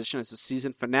its position as the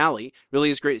season finale. Really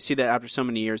is great to see that after so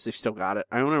many years, they've still got it.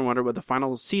 I only wonder what the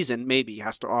final season maybe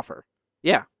has to offer.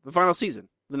 Yeah, the final season.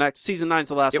 The next season 9's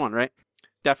the last one, right?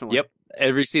 Definitely. Yep.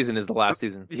 Every season is the last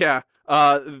season. Yeah.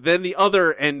 Then the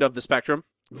other end of the spectrum.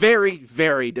 Very,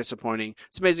 very disappointing.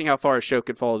 It's amazing how far a show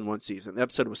can fall in one season. The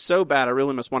episode was so bad, I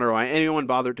really must wonder why anyone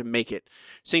bothered to make it.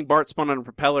 Seeing Bart spun on a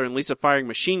propeller and Lisa firing a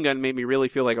machine gun made me really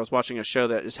feel like I was watching a show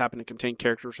that just happened to contain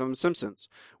characters from The Simpsons.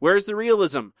 Where's the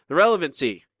realism? The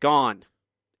relevancy? Gone.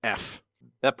 F.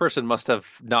 That person must have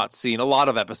not seen a lot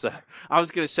of episodes. I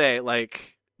was going to say,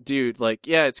 dude,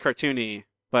 yeah, it's cartoony,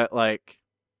 but,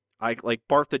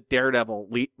 Bart the Daredevil,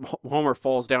 Homer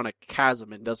falls down a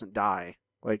chasm and doesn't die.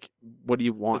 What do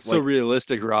you want? It's so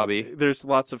realistic, Robbie. There's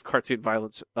lots of cartoon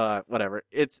violence, whatever.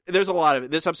 There's a lot of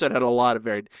it. This episode had a lot of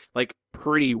varied,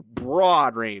 pretty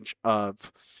broad range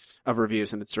of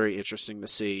reviews, and it's very interesting to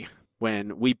see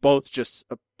when we both just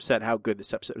said how good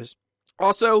this episode is.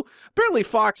 Also, apparently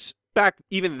Fox, back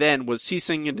even then, was cease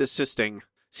and desisting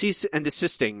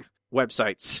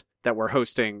websites that were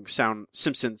hosting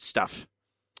Simpsons stuff.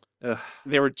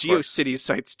 They were GeoCities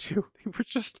sites, too.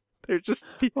 They're just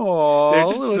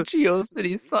little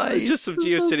GeoCities sites. There's just some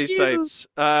GeoCities sites.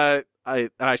 I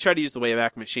tried to use the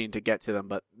Wayback Machine to get to them,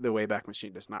 but the Wayback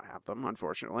Machine does not have them,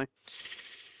 unfortunately.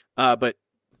 But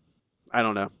I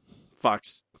don't know.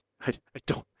 Fox, I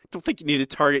don't think you need to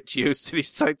target GeoCities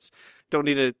sites.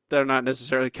 They're not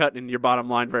necessarily cutting your bottom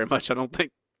line very much, I don't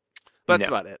think. But that's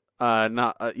about it.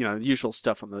 Not usual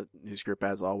stuff on the news group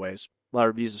as always. A lot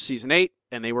of reviews of season 8,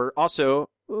 and they were also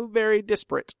very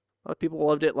disparate. A lot of people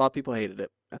loved it. A lot of people hated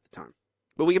it at the time.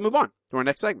 But we can move on to our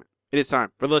next segment. It is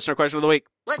time for the listener question of the week.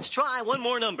 Let's try one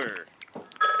more number.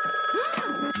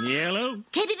 Yellow.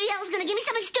 KBBL is going to give me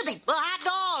something stupid. A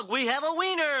hot dog. We have a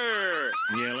wiener.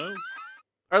 Yellow.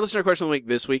 Our listener question of the week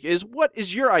this week is, what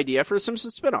is your idea for a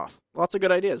Simpsons spinoff? Lots of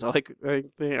good ideas. I think a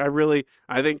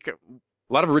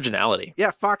lot of originality. Yeah,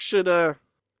 Fox should, I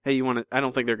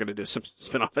don't think they're going to do a Simpsons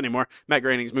spinoff anymore. Matt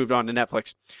Groening's moved on to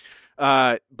Netflix.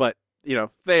 But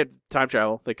if they had time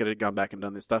travel, they could have gone back and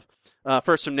done this stuff.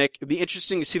 First from Nick, it'd be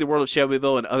interesting to see the world of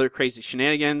Shelbyville and other crazy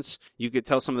shenanigans. You could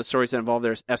tell some of the stories that involve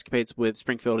their escapades with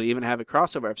Springfield, and even have a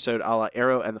crossover episode a la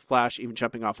Arrow and The Flash, even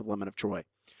jumping off of Lemon of Troy.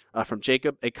 From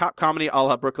Jacob, a cop comedy a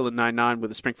la Brooklyn Nine-Nine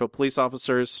with the Springfield police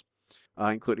officers,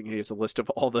 including he has a list of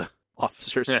all the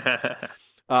officers.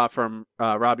 From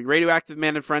Robbie, Radioactive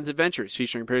Man and Friends Adventures,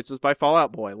 featuring appearances by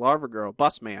Fallout Boy, Larva Girl,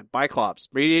 Busman, Biclops,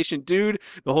 Radiation Dude,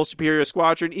 the whole Superior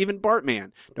Squadron, even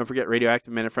Bartman. Don't forget,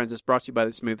 Radioactive Man and Friends is brought to you by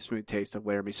the smooth taste of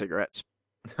Laramie cigarettes.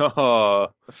 Oh,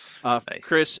 nice.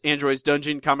 Chris, Android's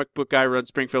Dungeon, comic book guy, runs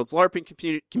Springfield's LARPing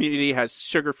community, has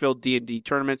sugar-filled D&D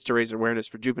tournaments to raise awareness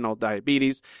for juvenile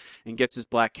diabetes, and gets his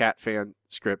Black Cat fan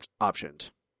script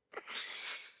optioned.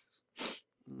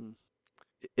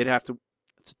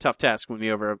 It's a tough task when we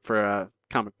over for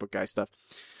comic book guy stuff.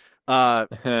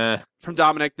 From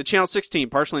Dominic, the Channel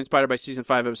 16, partially inspired by Season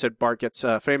 5 episode Bart Gets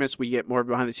Famous. We get more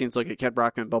behind-the-scenes look at Ken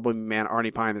Brockman, Bumblebee Man,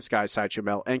 Arnie Pie in the Sky, Sideshow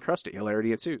Mel, and Krusty.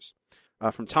 Hilarity ensues.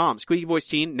 From Tom, Squeaky Voice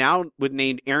Teen, now with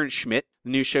named Aaron Schmidt,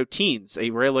 the new show Teens, a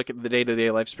rare look at the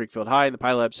day-to-day life of Springfield High. In the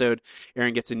pilot episode,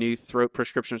 Aaron gets a new throat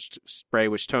prescription spray,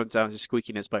 which tones down his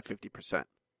squeakiness by 50%.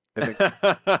 I think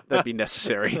that'd be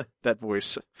necessary, that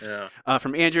voice. Yeah.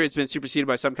 From Andrew, it's been superseded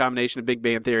by some combination of Big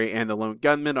Bang Theory and The Lone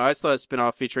Gunman. I thought a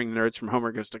spinoff featuring the nerds from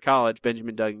Homer Goes to College,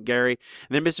 Benjamin, Doug, and Gary,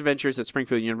 and their misadventures at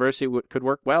Springfield University could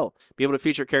work well. Be able to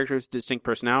feature characters with distinct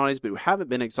personalities, but who haven't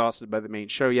been exhausted by the main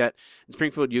show yet. In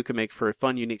Springfield, you can make for a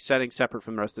fun, unique setting, separate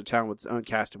from the rest of the town with its own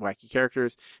cast of wacky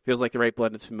characters. Feels like the right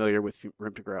blend of familiar with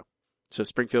room to grow. So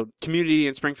Springfield, community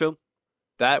in Springfield?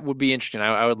 That would be interesting.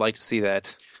 I would like to see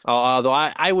that. Although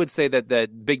I would say that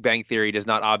Big Bang Theory does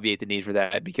not obviate the need for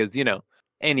that because,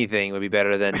 anything would be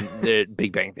better than the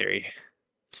Big Bang Theory.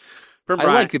 I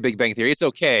like the Big Bang Theory. It's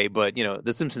okay, but,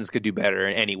 The Simpsons could do better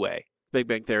in any way. Big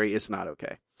Bang Theory is not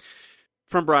okay.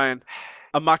 From Brian,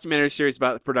 a mockumentary series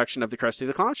about the production of the Krusty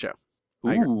the Clown Show.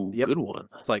 Ooh, good one.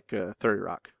 It's like 30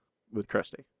 Rock with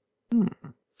Krusty.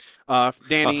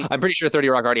 Danny, I'm pretty sure 30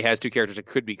 Rock already has two characters that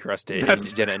could be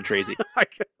Krusty, Jenna and Tracy. I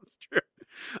guess that's true.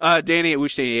 Danny at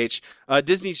Woosh88H.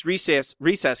 Disney's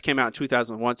Recess came out in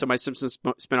 2001, so my Simpsons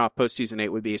spinoff post season 8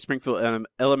 would be a Springfield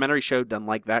Elementary show done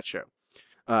like that show.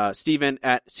 Steven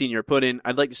at Senior Puddin.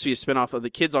 I'd like to see a spinoff of the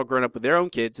kids all grown up with their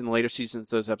own kids. In the later seasons,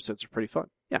 those episodes are pretty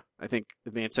fun. Yeah, I think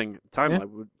advancing the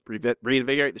timeline would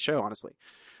reinvigorate the show, honestly.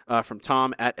 From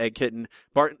Tom at Egg Kitten.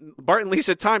 Bart and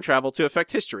Lisa time travel to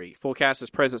affect history. Full cast is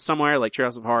present somewhere, like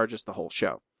Trails of Horror, just the whole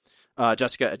show.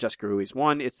 Jessica at Jessica Ruiz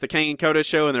 1. It's the Kang and Koda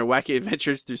show and their wacky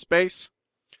adventures through space.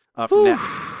 From that.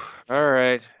 All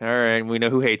right. We know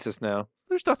who hates us now.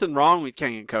 There's nothing wrong with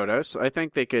Kang and Koda, so I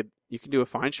think you could do a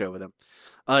fine show with them.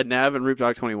 Nev and Roop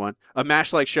Dog 21. A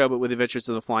MASH-like show, but with adventures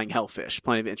of the flying hellfish.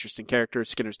 Plenty of interesting characters.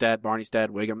 Skinner's dad, Barney's dad,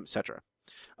 Wiggum, etc.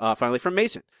 Finally, from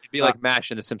Mason. It'd be like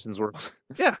MASH in the Simpsons world.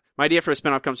 Yeah. My idea for a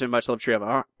spinoff comes from much loved Trails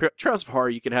of Horror.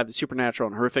 You could have the supernatural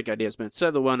and horrific ideas, but instead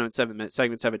of the well-known 7-minute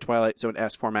segments, have a Twilight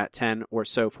Zone-esque format, 10 or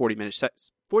so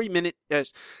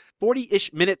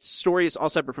 40-ish minutes stories all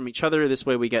separate from each other. This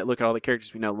way we get look at all the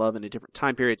characters we know love in different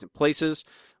time periods and places.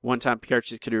 One-time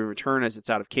characters could return as it's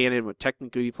out of canon, would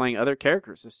technically be playing other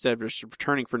characters instead of just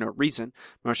returning for no reason.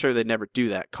 I'm sure they'd never do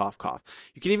that. Cough, cough.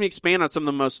 You can even expand on some of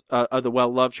the most of the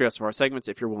well-loved Trails of Horror segments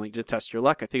if you're willing to test your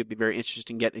luck. I think it'd be very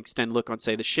interesting to get an extended look on,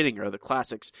 say, The Shitting or other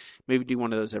classics. Maybe do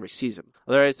one of those every season.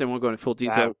 Otherwise, they won't go into full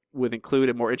detail. Would include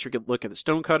a more intricate look at the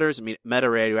Stonecutters, a meta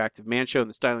radioactive man show, and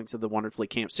the stylings of the wonderfully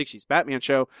camp 60s Batman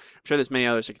show. I'm sure there's many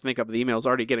others I can think of, but the email is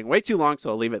already getting way too long,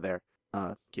 so I'll leave it there.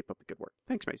 Keep up the good work.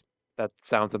 Thanks, Mason. That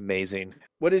sounds amazing.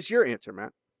 What is your answer,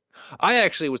 Matt? I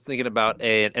actually was thinking about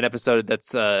an episode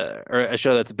that's or a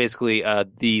show that's basically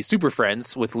the Super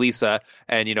Friends with Lisa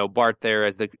and Bart there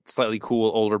as the slightly cool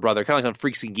older brother, kind of like on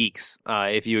Freaks and Geeks.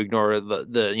 If you ignore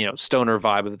the stoner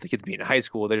vibe of the kids being in high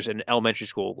school, there's an elementary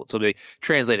school, so they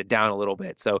translate it down a little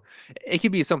bit. So it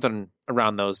could be something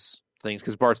around those things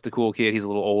because Bart's the cool kid, he's a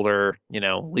little older.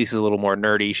 Lisa's a little more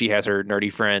nerdy. She has her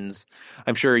nerdy friends.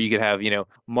 I'm sure you could have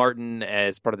Martin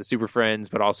as part of the Super Friends,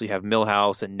 but also you have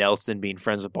Milhouse and Nelson being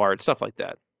friends with Bart, stuff like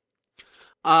that.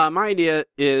 My idea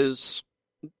is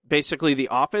basically The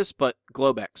Office, but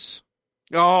Globex.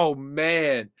 Oh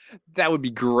man, that would be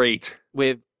great.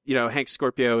 With Hank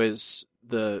Scorpio is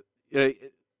the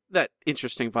that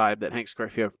interesting vibe that Hank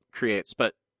Scorpio creates,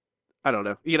 but I don't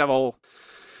know. You could have a whole.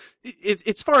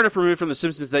 It's far enough removed from The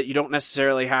Simpsons that you don't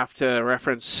necessarily have to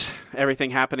reference everything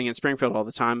happening in Springfield all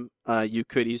the time. You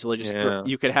could easily just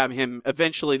you could have him.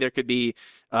 Eventually, there could be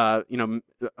a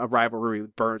rivalry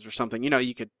with Burns or something.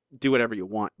 You could do whatever you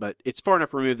want, but it's far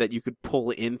enough removed that you could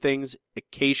pull in things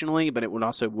occasionally. But it would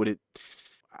also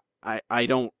I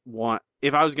don't want.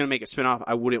 If I was going to make a spinoff,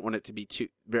 I wouldn't want it to be too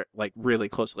really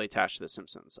closely attached to The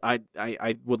Simpsons. I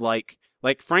would like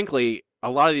frankly. A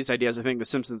lot of these ideas, I think The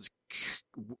Simpsons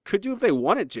could do if they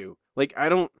wanted to.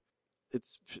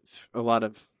 It's a lot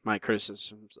of my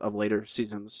criticisms of later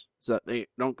seasons is that they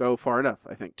don't go far enough,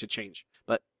 I think, to change.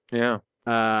 But yeah.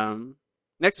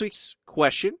 Next week's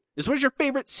question is, what is your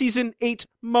favorite season 8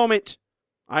 moment?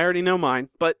 I already know mine,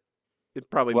 but it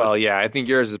probably yeah, I think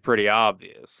yours is pretty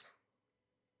obvious.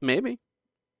 Maybe.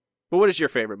 But what is your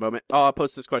favorite moment? I'll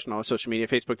post this question on all social media,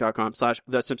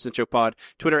 facebook.com/The Simpson Show Pod,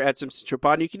 Twitter @Simpson Show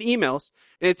Pod. And you can email us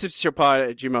at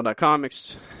simpsonshowpod@gmail.com.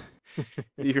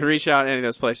 You can reach out at any of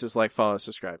those places, follow,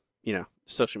 subscribe,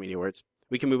 social media words.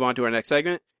 We can move on to our next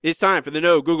segment. It's time for the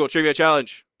No Google Trivia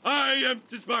Challenge. I am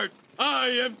too smart. I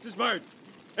am too smart.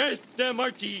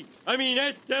 S-M-R-T. I mean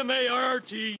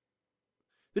S-M-A-R-R-T.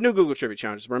 The No Google Trivia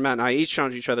Challenge is where Matt and I each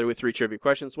challenge each other with 3 trivia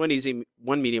questions. One easy,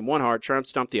 one medium, one hard. Try and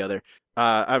stump the other.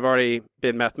 I've already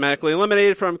been mathematically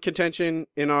eliminated from contention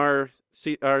in our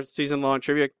season-long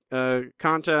trivia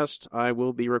contest. I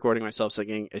will be recording myself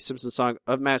singing a Simpsons song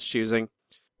of Matt's choosing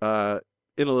in a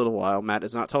little while. Matt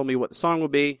has not told me what the song will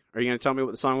be. Are you going to tell me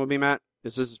what the song will be, Matt?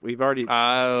 We've already.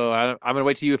 I'm gonna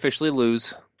wait till you officially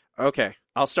lose. Okay,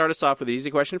 I'll start us off with an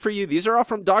easy question for you. These are all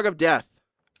from Dog of Death,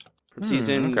 from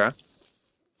season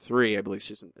 3, I believe.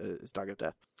 Season is Dog of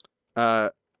Death.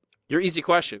 Your easy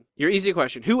question.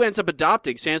 Who ends up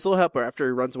adopting Santa's little helper after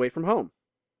he runs away from home?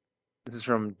 This is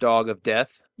from Dog of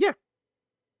Death. Yeah,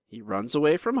 he runs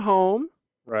away from home.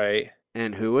 Right.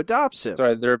 And who adopts him?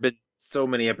 Sorry, there have been so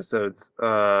many episodes.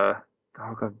 Dog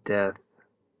of Death.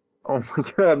 Oh my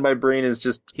god, my brain is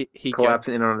just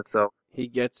collapsing in on itself. He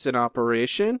gets an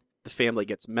operation. The family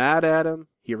gets mad at him.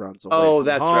 He runs away Oh, from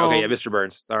that's home. right. Okay, yeah, Mr.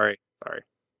 Burns. Sorry.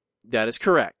 That is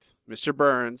correct. Mr.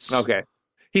 Burns. Okay.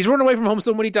 He's run away from home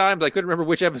so many times, I couldn't remember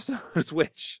which episode was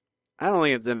which. I don't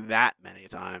think it's in that many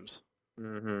times.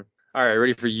 Mm-hmm. All right,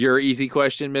 ready for your easy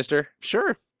question, mister?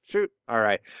 Sure. Shoot. All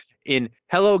right. In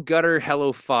Hello Gutter,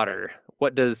 Hello Fodder,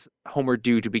 what does Homer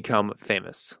do to become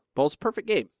famous? Bowl's a perfect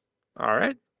game. All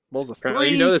right. Bowl's a 3.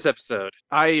 Apparently you know this episode.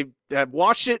 I have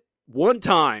watched it one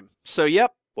time. So,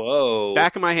 yep. Whoa.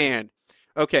 Back of my hand.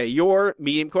 Okay, your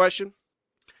medium question.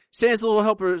 Santa's Little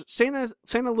Helper's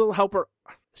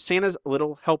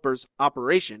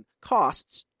operation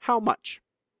costs how much?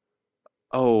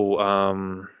 Oh,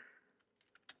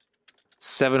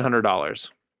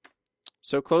 $700.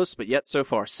 So close, but yet so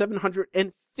far.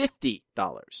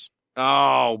 $750.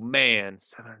 Oh, man.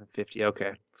 $750.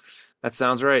 Okay. That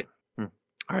sounds right. All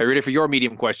right, ready for your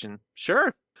medium question?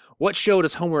 Sure. What show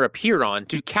does Homer appear on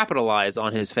to capitalize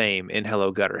on his fame in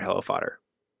Hello Gutter, Hello Fodder?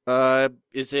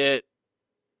 Is it...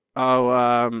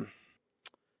 what's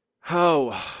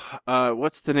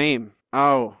the name?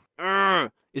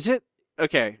 Is it...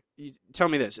 Okay, tell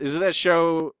me this. Is it that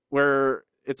show where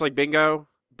it's like bingo,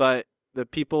 but the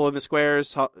people in the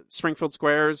squares, Springfield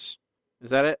Squares?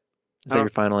 Is that it? Is that your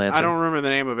final answer? I don't remember the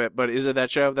name of it, but is it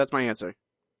that show? That's my answer.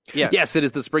 Yeah. Yes, it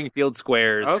is the Springfield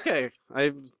Squares. Okay.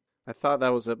 I thought that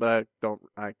was it, but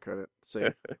I couldn't see.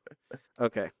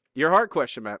 Okay. Your hard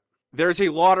question, Matt. There's a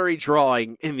lottery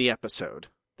drawing in the episode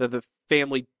that the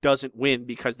family doesn't win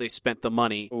because they spent the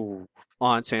money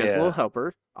on Santa's Little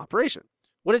Helper operation.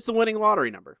 What is the winning lottery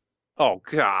number? Oh,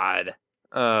 God.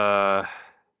 8,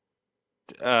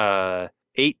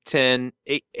 10,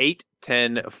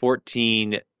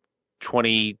 14,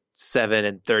 27,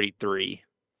 and 33.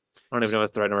 I don't even know if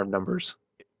that's the right number of numbers.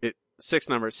 6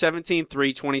 numbers. 17,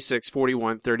 3, 26,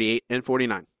 41, 38, and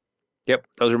 49. Yep,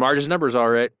 those are Marge's numbers, all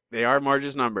right. They are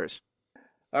Marge's numbers.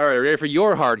 All right, ready for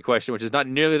your hard question, which is not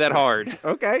nearly that hard.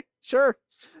 Okay, sure.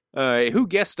 Who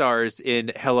guest stars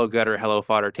in Hello Gutter, Hello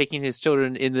Fodder, taking his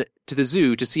children to the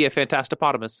zoo to see a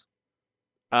fantastopotamus?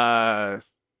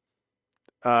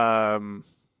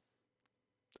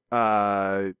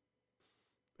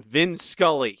 Vin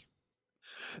Scully.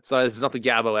 So this is not the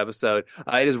Gabbo episode.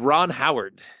 It is Ron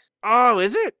Howard. Oh,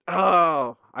 is it?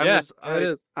 Oh, it is.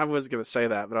 I was going to say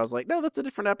that, but I was like, no, that's a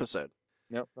different episode.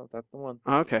 Nope, that's the one.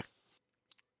 Okay.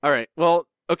 All right. Well,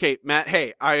 okay, Matt.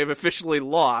 Hey, I have officially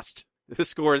lost. The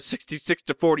score is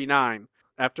 66-49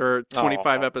 after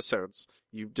 25 episodes.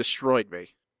 You've destroyed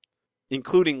me,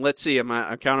 including. Let's see.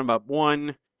 I'm counting up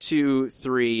 1, 2,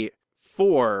 3,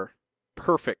 4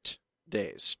 perfect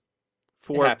days.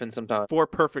 It happens sometimes. 4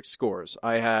 perfect scores.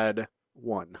 I had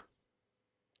 1.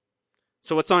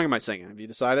 So what song am I singing? Have you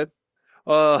decided?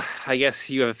 Well, I guess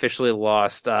you have officially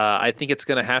lost. I think it's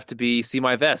going to have to be See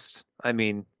My Vest. I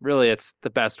mean, really, it's the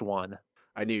best one.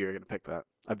 I knew you were going to pick that.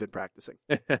 I've been practicing.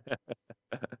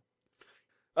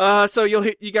 So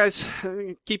you guys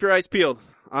keep your eyes peeled.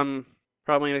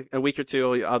 Probably in a week or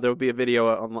two, there'll be a video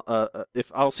on.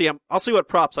 If I'll see what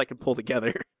props I can pull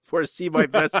together for a See My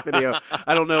Vest video.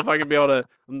 I don't know if I can be able to.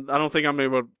 I don't think I'm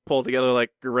able to pull together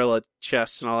like gorilla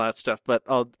chests and all that stuff. But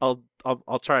I'll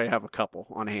try to have a couple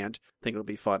on hand. I think it'll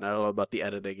be fun. I don't know about the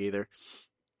editing either.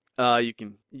 You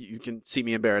can see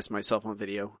me embarrass myself on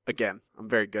video again. I'm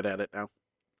very good at it now.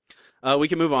 We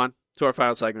can move on to our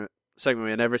final segment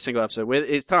in every single episode.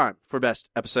 It's time for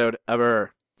Best Episode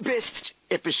Ever. Best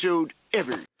episode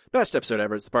ever. Best Episode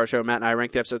Ever is the Bart Show. Matt and I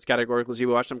rank the episodes categorically as we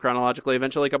watch them chronologically,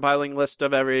 eventually compiling a list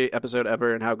of every episode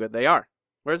ever and how good they are.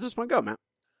 Where does this one go, Matt?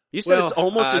 You said it's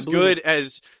almost as good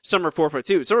as Summer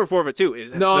 4'2". Summer 4'2"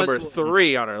 is number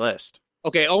 3 on our list.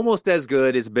 Okay, almost as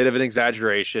good is a bit of an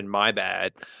exaggeration. My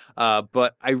bad.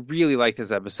 But I really like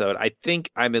this episode. I think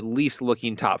I'm at least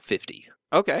looking top 50.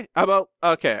 Okay. I'm going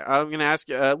to ask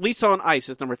you. Lisa on Ice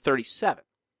is number 37.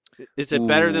 Is it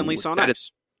better than Lisa on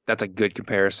Ice? That's a good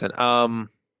comparison.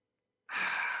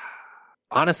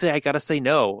 Honestly, I gotta say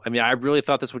no. I mean, I really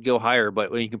thought this would go higher,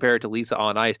 but when you compare it to Lisa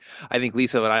on Ice, I think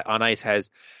Lisa on Ice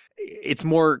it's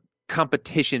more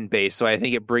competition based. So I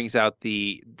think it brings out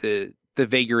the the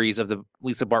vagaries of the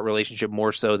Lisa Bart relationship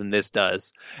more so than this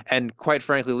does. And quite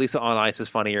frankly, Lisa on Ice is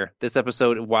funnier. This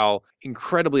episode, while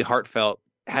incredibly heartfelt,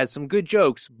 has some good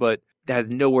jokes, but has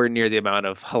nowhere near the amount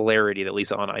of hilarity that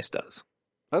Lisa on Ice does.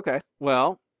 Okay,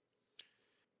 well,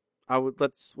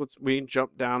 we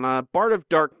jump down. Bart of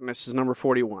Darkness is number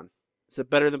 41. Is it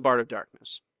better than Bart of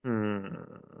Darkness?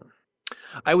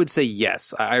 I would say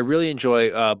yes. I really enjoy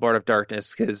Bart of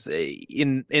Darkness because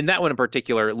in that one in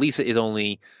particular, Lisa is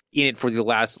only in it for the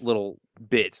last little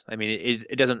bit. I mean,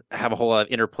 it doesn't have a whole lot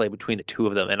of interplay between the two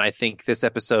of them. And I think this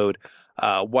episode,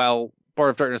 while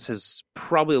Bart of Darkness is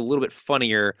probably a little bit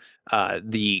funnier,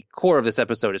 the core of this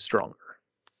episode is stronger.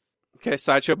 Okay,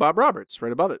 Sideshow Bob Roberts,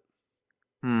 right above it.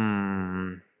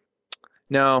 No,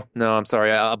 I'm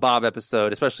sorry. A Bob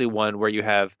episode, especially one where you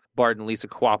have Bart and Lisa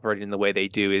cooperating in the way they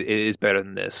do, is better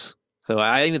than this. So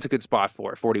I think it's a good spot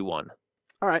for it, 41.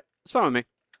 All right, it's fine with me.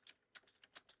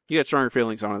 You got stronger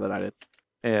feelings on it than I did.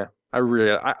 Yeah, I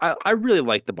really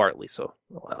like the Bart Lisa.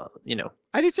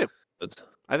 I do too.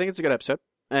 I think it's a good episode,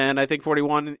 and I think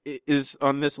 41 is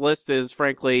on this list is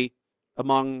frankly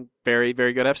among very,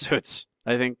 very good episodes.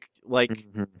 I think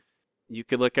you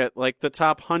could look at like the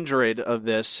top 100 of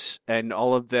this, and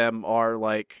all of them are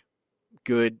like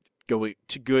good, going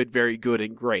to good, very good,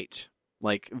 and great.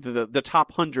 Like the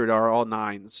top 100 are all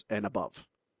 9s and above,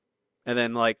 and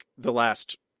then like the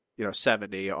last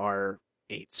 70 are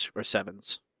 8s or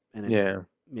 7s, and then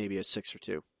maybe a 6 or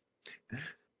 2.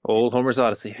 Old Homer's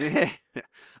Odyssey.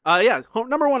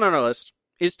 Number 1 on our list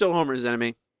is still Homer's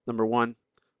Enemy. Number 1.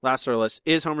 Last on our list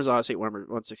is Homer's Odyssey, number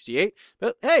 168.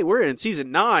 But hey, we're in season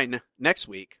 9 next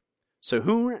week, so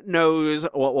who knows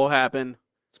what will happen?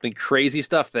 It's been crazy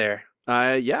stuff there.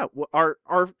 Our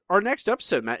next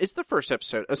episode, Matt, is the first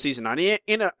episode of season 9,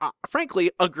 in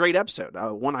frankly a great episode,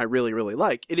 one I really, really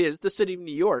like. It is the City of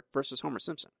New York versus Homer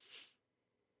Simpson.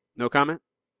 No comment?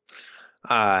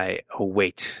 I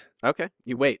wait. Okay,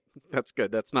 you wait. That's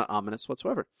good. That's not ominous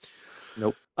whatsoever.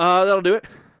 Nope. That'll do it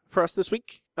for us this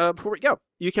week. Before we go,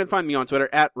 you can find me on Twitter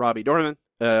at Robbie Dorman.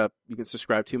 You can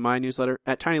subscribe to my newsletter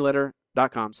at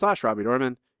tinyletter.com/Robbie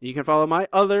Dorman. You can follow my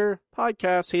other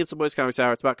podcast, Handsome Boys Comics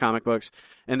Hour. It's about comic books.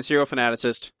 And The Serial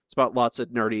Fanaticist. It's about lots of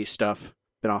nerdy stuff.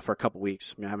 Been off for a couple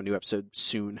weeks. I'm going to have a new episode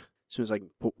soon. As soon as I can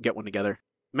get one together.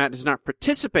 Matt does not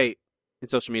participate in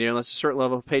social media unless a certain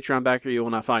level of Patreon backer. You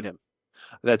will not find him.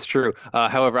 That's true.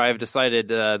 However, I have decided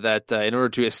that in order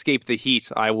to escape the heat,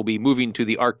 I will be moving to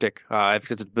the Arctic. I've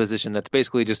accepted a position that's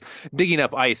basically just digging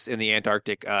up ice in the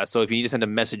Antarctic. So if you need to send a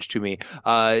message to me,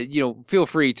 feel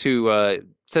free to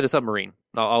send a submarine.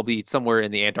 I'll be somewhere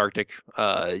in the Antarctic,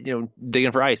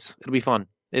 digging for ice. It'll be fun.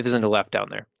 If there's any left down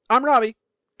there. I'm Robbie.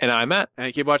 And I'm Matt.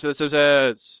 And keep watching The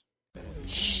Simpsons.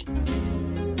 Shh.